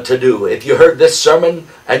to do. If you heard this sermon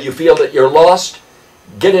and you feel that you're lost,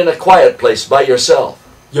 get in a quiet place by yourself.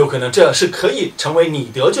 有可能这是可以成为你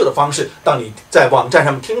得救的方式。当你在网站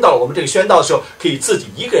上面听到了我们这个宣道的时候，可以自己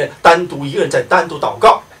一个人单独祷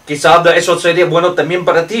告。 Quizás eso sería bueno también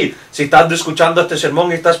para ti. Si estás escuchando este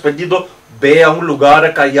sermón y estás perdido, ve a un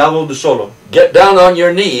lugar callado de solo. Get down on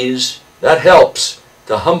your knees. That helps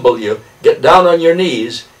to humble you. Get down on your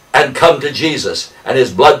knees and come to Jesus, and His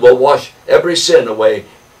blood will wash every sin away,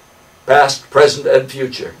 past, present, and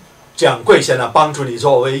future. 这样跪下呢，帮助你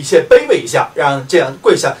作为一些卑微一下，让这样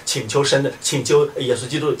跪下请求耶稣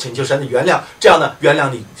基督，请求神的原谅，这样呢，原谅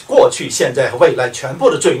你过去、现在和未来全部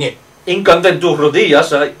的罪孽。 Hincante en tus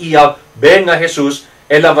rodillas y ven a Jesús,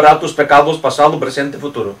 Él lavará tus pecados pasado, presente,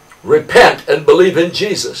 futuro. Repent and believe in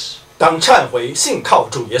Jesus. 当忏悔，信靠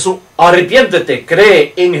主耶稣。 Arrepiéntete,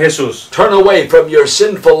 cree en Jesús. Turn away from your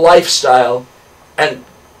sinful lifestyle and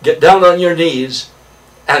get down on your knees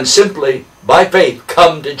and simply, by faith,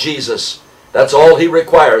 come to Jesus. That's all He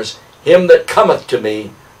requires. Him that cometh to me,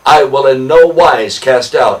 I will in no wise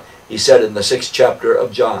cast out, He said in the 6th chapter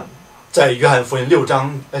of John. 在约翰福音6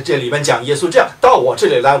章这里面讲耶稣这样到我这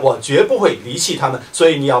里来，我绝不会离弃他们。所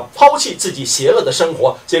以你要抛弃自己邪恶的生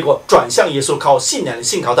活，结果转向耶稣，靠信念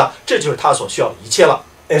信靠他，这就是他所需要的一切了。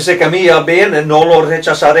 Ese camino bien, no lo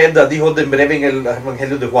rechazaré, dijo de breve en el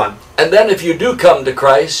Evangelio de Juan. And then if you do come to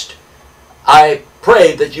Christ, I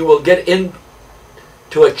pray that you will get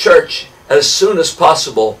into a church as soon as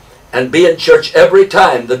possible and be in church every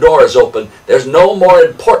time the door is open. There's no more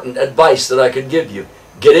important advice that I could give you.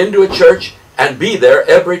 Get into a church and be there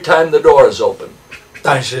every time the door is open.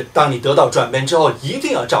 但是当你得到转变之后，一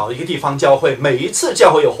定要找一个地方教会，每一次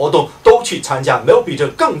教会有活动都去参加，没有比这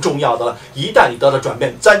更重要的了。一旦你得到转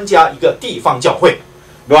变，参加一个地方教会。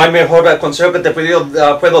 No hay mejor consejo que te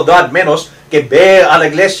puedo dar menos que ve a la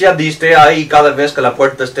iglesia y esté ahí cada vez que la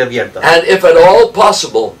puerta esté abierta. And if at all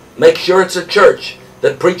possible, make sure it's a church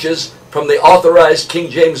that preaches from the authorized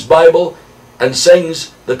King James Bible and sings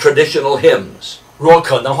the traditional hymns. 如果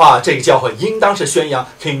可能的话，这个教会应当是宣扬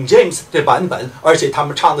King James 的版本，而且他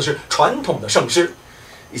们唱的是传统的圣诗。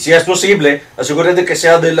 Y si es posible, asegúrate que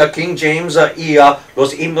sea de la King James y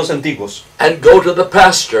los himnos antiguos. And go to the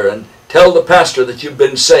pastor and tell the pastor that you've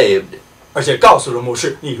been saved. 而且告诉了牧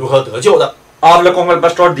师你如何得救的。 Habla con el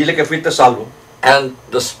pastor, dile que fuiste salvo. And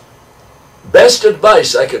the best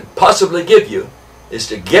advice I could possibly give you is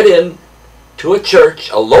to get in to a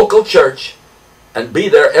church, a local church, and be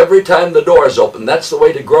there every time the door is open. That's the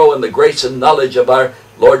way to grow in the grace and knowledge of our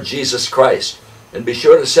Lord Jesus Christ. And be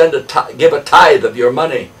sure to give a tithe of your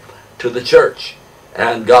money to the church,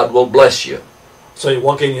 and God will bless you. 所以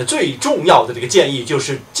我给你最重要的这个建议就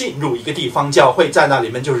是进入一个地方教会，在那里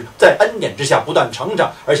面就是在恩典之下不断成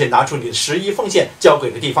长，而且拿出你的11奉献交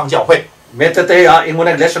给了地方教会。Métete en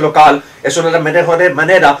una iglesia local, es una de las mejores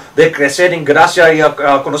maneras de crecer en gracia y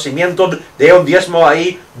conocimiento de un diezmo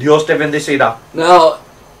ahí, Dios te bendecirá. Now,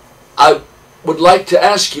 I would like to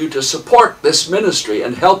ask you to support this ministry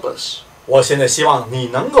and help us. 我现在希望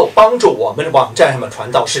你能够帮助我们的网站上的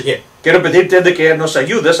传道事业。Quiero pedirte de que nos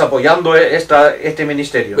ayudes apoyando este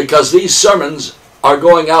ministerio. Because these sermons are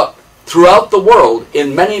going out throughout the world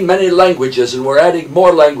in many, many languages, and we're adding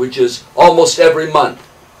more languages almost every month.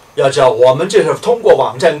 要知道，我们这是通过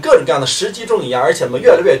网站各种各样的10几种语言，而且我们越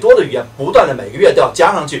来越多的语言，不断的每个月都要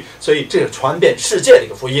加上去，所以这是传遍世界的一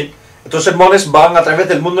个福音。Estos sermones van a través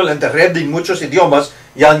del mundo en internet de muchos idiomas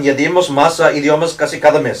y añadimos más idiomas casi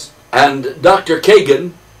cada mes. And Dr.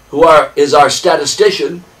 Cagan, who is our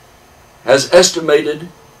statistician, has estimated,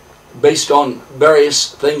 based on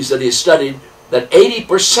various things that he studied, that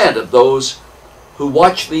 80% of those who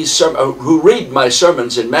watch these who read my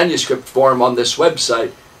sermons in manuscript form on this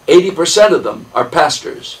website, 80% of them are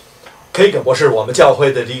pastors. Cagan 博士，我们教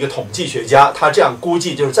会的一个统计学家，他这样估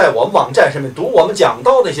计，就是在我们网站上面读我们讲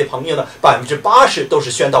道的那些朋友呢，80%都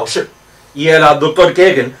是宣道士。Y el doctor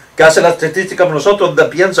Cagan, que hace la estadística con nosotros,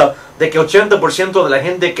 piensa de que 80% de la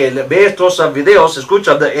gente que ve estos videos,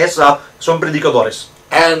 escucha, son predicadores.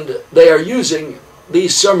 And they are using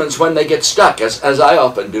these sermons when they get stuck, as I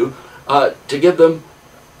often do, to give them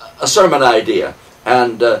a sermon idea.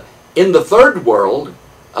 And in the third world,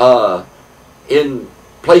 in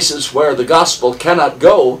places where the gospel cannot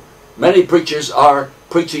go, many preachers are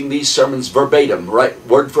preaching these sermons verbatim, right,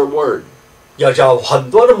 word for word. 要知道，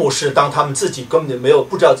很多的牧师，当他们自己根本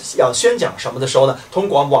不知道要宣讲什么的时候呢，通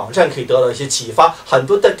过网站可以得到一些启发。很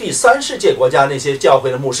多在第三世界国家那些教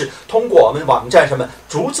会的牧师，通过我们网站上面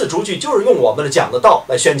逐字逐句，就是用我们的讲的道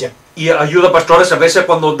来宣讲。Y ayuda a pastores a veces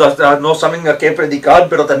cuando no saben a qué predicar,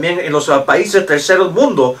 pero también en los países terceros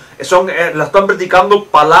mundo la están predicando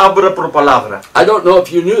palabra por palabra. I don't know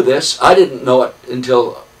if you knew this. I didn't know it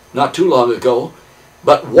until not too long ago.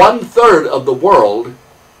 But 1/3 of the world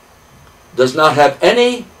does not have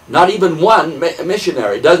any, not even one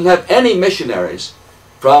missionary, doesn't have any missionaries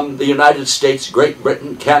from the United States, Great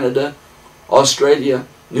Britain, Canada, Australia,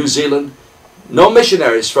 New Zealand. No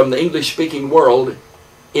missionaries from the English-speaking world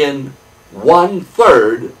in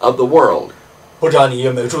 1/3 of the world. 不知道你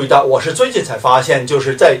有没有注意到，我是最近才发现，就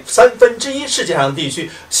是在1/3世界上的地区，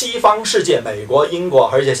西方世界，美国、英国，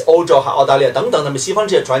而且是欧洲、还澳大利亚等等，那么西方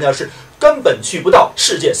世界传教士根本去不到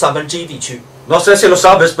世界1/3地区。No sé si lo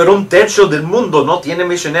sabes, pero 1/3 del mundo no tiene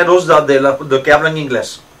misioneros de que hablan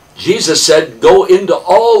inglés. Jesus said, "Go into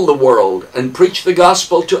all the world and preach the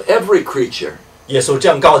gospel to every creature." 耶稣这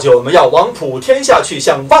样告诫我们要往普天下去，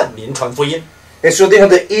向万民传福音。Jesús dijo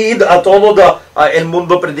de ir a todo el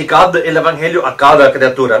mundo, predicar el evangelio a cada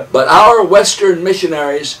criatura. But our Western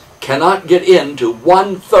missionaries cannot get into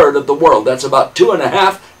 1/3 of the world. That's about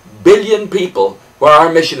 2.5 billion people where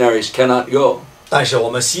our missionaries cannot go. 但是我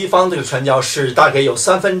们西方这个传教士大概有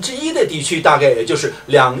1/3的地区，大概也就是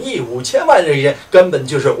2亿5千万的人，根本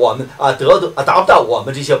就是我们达不到我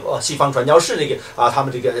们这些西方传教士这个他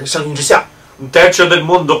们这个声音之下。1/3 del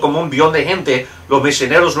mundo, como 1 billón de gente, los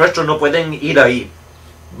misioneros nuestros no pueden ir ahí.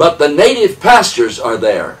 But the native pastors are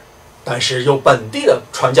there. 但是有本地的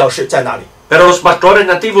传教士在那里。Pero los pastores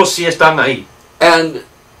nativos sí están ahí. And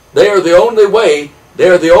they are the only way, they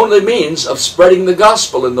are the only means of spreading the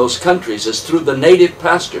gospel in those countries is through the native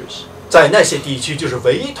pastors. 在那些地区，就是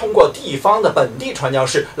唯一通过地方的本地传教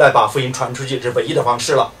士来把福音传出去，是唯一的方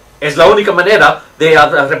式了。Es la única manera de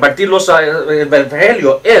repartir el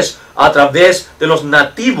evangelio es a través de los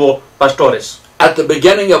nativos pastores. At the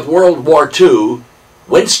beginning of World War II,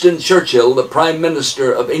 Winston Churchill, the Prime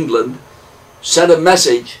Minister of England, sent a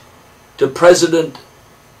message to President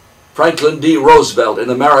Franklin D. Roosevelt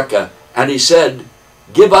in America, and he said,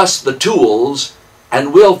 "Give us the tools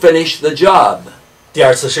and we'll finish the job." 第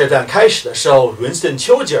二次世界大战开始的时候，Winston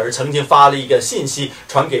丘吉尔曾经发了一个信息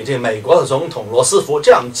传给这个美国的总统罗斯福，这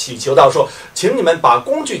样祈求到说，请你们把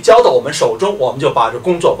工具交到我们手中，我们就把这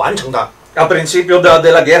工作完成它。Al principio de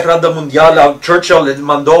la guerra mundial, Churchill le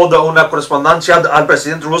mandó una correspondencia al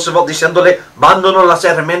presidente Roosevelt diciéndole, mándanos las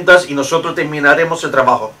herramientas y nosotros terminaremos el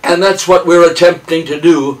trabajo. And that's what we're attempting to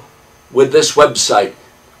do with this website.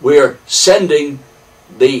 We're sending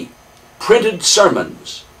the printed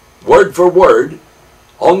sermons, word for word,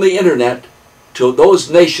 on the internet to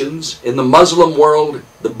those nations in the Muslim world,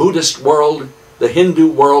 the Buddhist world, the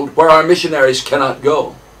Hindu world, where our missionaries cannot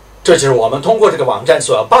go. 这就是我们通过这个网站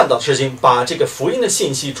所要办到的事情，把这个福音的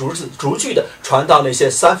信息逐句的传到那些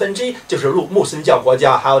1/3，就是穆斯林教国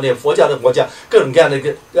家，还有那些佛教的国家，各种各样的一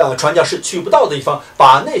个传教士去不到的地方，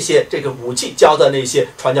把那些这个武器交到那些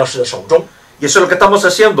传教士的手中。Y eso es lo que estamos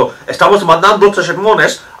haciendo. Estamos mandando estos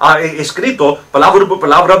sermones escrito palabra por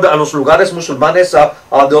palabra a los lugares musulmanes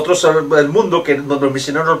de otros del mundo que donde los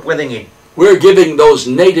misioneros no pueden ir. We're giving those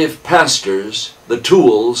native pastors the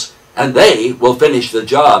tools, and they will finish the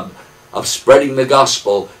job of spreading the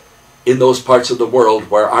gospel in those parts of the world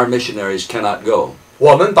where our missionaries cannot go.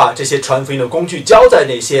 我们把这些传福音的工具交在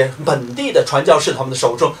那些本地的传教士他们的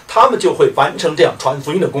手中，他们就会完成这样传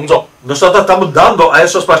福音的工作。Nosotros estamos dando a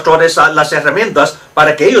esos pastores las herramientas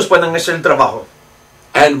para que ellos puedan hacer el trabajo.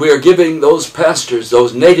 And we are giving those pastors,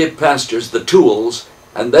 those native pastors, the tools,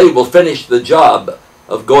 and they will finish the job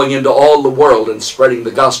of going into all the world and spreading the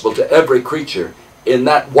gospel to every creature in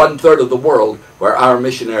that 1/3 of the world where our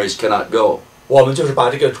missionaries cannot go. 我们就是把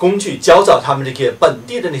这个工具交到他们这个本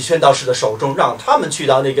地的那宣道士的手中，让他们去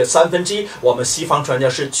到那个1/3我们西方传教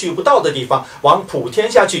士去不到的地方，往普天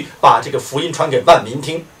下去，把这个福音传给万民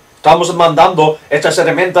听。Estamos mandando estas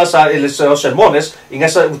herramientas a los sermones en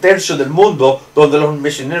ese 1/3 del mundo donde los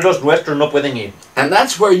misioneros nuestros no pueden ir. And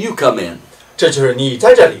that's where you come in. 这就是你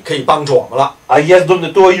在这里可以帮助我们了。Ahí es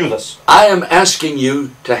donde tú ayudas. I am asking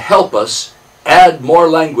you to help us add more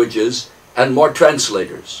languages and more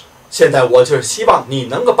translators. 现在我就是希望你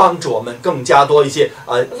能够帮助我们更加多一些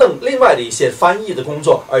另外的一些翻译的工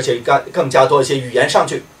作，而且更加多一些语言上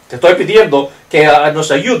去。Te estoy pidiendo que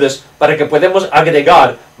nos ayudes para que podamos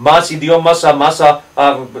agregar más idiomas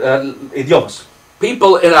idiomas.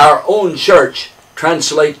 People in our own church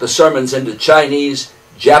translate the sermons into Chinese,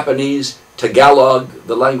 Japanese, Tagalog,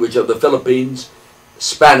 the language of the Philippines,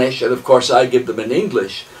 Spanish, and of course I give them in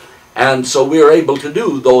English. And so we are able to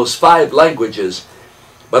do those 5 languages.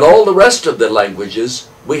 But all the rest of the languages,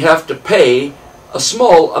 we have to pay a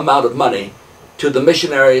small amount of money to the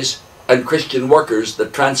missionaries and Christian workers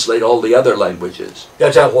that translate all the other languages. 要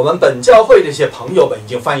知道，我们本教会这些朋友们已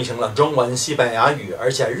经翻译成了中文、西班牙语，而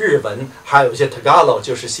且日文，还有一些 Tagalog，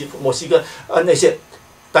 就是墨西哥那些。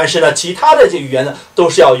但是呢，其他的这语言呢，都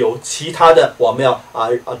是要有其他的，我们要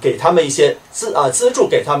给他们一些资助，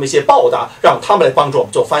给他们一些报答，让他们来帮助我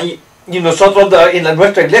们做翻译。Y nosotros en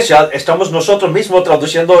nuestra iglesia estamos nosotros mismos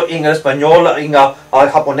traduciendo en español, en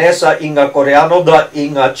japonés, en coreano,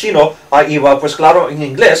 en chino y pues claro en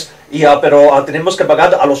inglés, pero tenemos que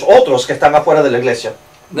pagar a los otros que están afuera de la iglesia.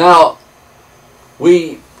 Now,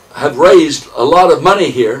 we have raised a lot of money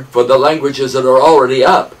here for the languages that are already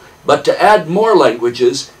up, but to add more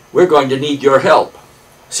languages, we're going to need your help.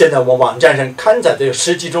 现在我们网站上刊载的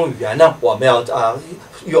10几种语言呢，我们要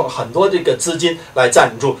用很多这个资金来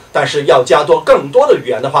赞助，但是要加多更多的语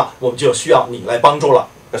言的话，我们就需要你来帮助了。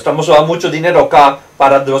Gastamos mucho dinero acá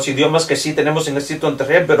para los idiomas que sí tenemos en el sitio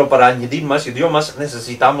internet, pero para añadir más idiomas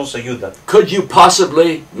necesitamos ayuda. Could you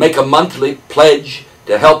possibly make a monthly pledge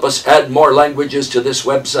to help us add more languages to this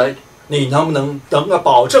website? 你能不能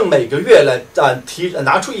保证每个月来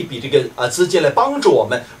拿出一笔这个资金来帮助我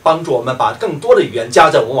们把更多的语言加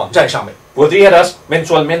在我们网站上面？ ¿Podrías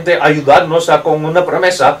mensualmente ayudarnos con una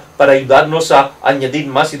promesa para ayudarnos a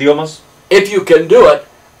añadir más idiomas? If you can do it,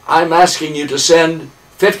 I'm asking you to send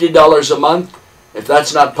 $50 a month. If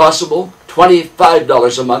that's not possible,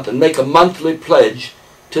 $25 a month, and make a monthly pledge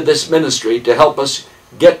to this ministry to help us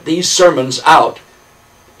get these sermons out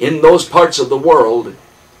in those parts of the world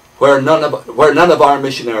where none of our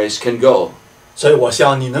missionaries can go. 所以我希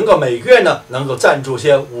望你能够每个月呢能够赞助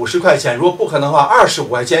些50块钱，如果不可能的话，25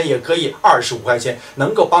块钱也可以，25块钱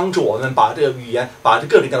能够帮助我们把这个语言，把这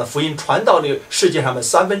各种各样的福音传到这个世界上面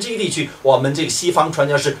1/3地区，我们这个西方传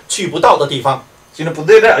教士去不到的地方。Si nos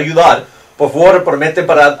pudiera ayudar, por favor, promete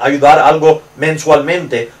para ayudar algo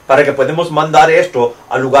mensualmente para que podamos mandar esto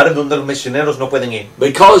a lugares donde los misioneros no pueden ir.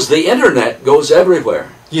 Because the internet goes everywhere.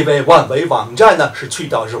 因为万维网站呢是去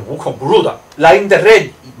到是无孔不入的。La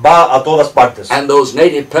internet va a todas partes. And those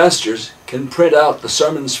native pastors can print out the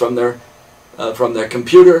sermons from their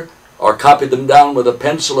computer or copy them down with a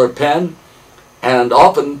pencil or pen, and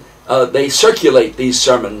often they circulate these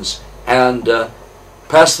sermons and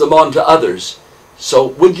pass them on to others.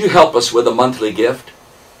 So would you help us with a monthly gift?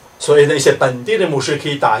 所以那些本地的牧师可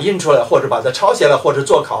以打印出来，或者把它抄下来，或者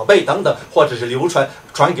做拷贝等等，或者是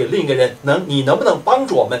传给另一个人。你能不能帮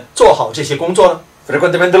助我们做好这些工作呢？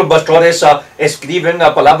 Frecuentemente los pastores escriben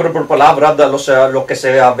palabra por palabra de lo que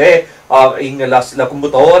se ve en la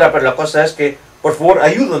computadora, pero la cosa es que, por favor,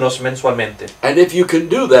 ayúdanos mensualmente. And if you can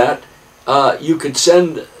do that, you could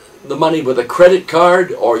send the money with a credit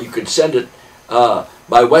card, or you could send it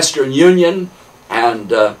by Western Union,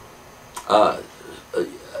 and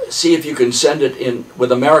see if you can send it in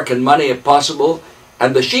with American money if possible,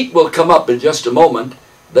 and the sheet will come up in just a moment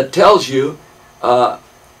that tells you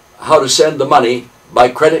how to send the money by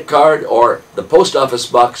credit card or the post office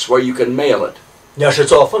box where you can mail it. 你要是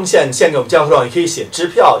做奉献献给我们教会的话，你可以写支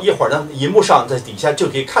票，一会儿呢，荧幕上在底下就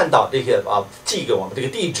可以看到这个寄给我们这个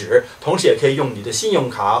地址，同时也可以用你的信用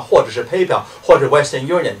卡或者是 PayPal 或者 Western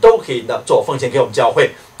Union 都可以的做奉献给我们教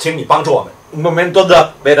会，请你帮助我们。Un momento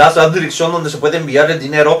verás la dirección donde se puede enviar el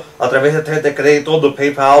dinero a través de tarjeta de crédito, de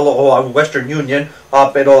PayPal o a Western Union,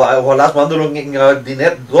 pero ojalá mándalo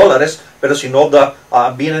en dólares, pero si no,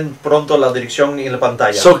 vienen pronto la dirección en la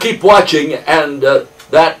pantalla. So keep watching, and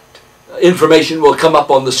that information will come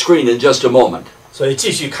up on the screen in just a moment. 所以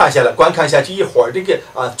继续看下来，观看下去，一会儿这个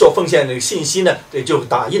做奉献的信息呢，就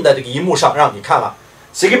打印在这个荧幕上让你看了。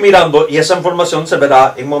 Sigue mirando y esa información se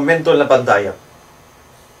verá en momento en la pantalla.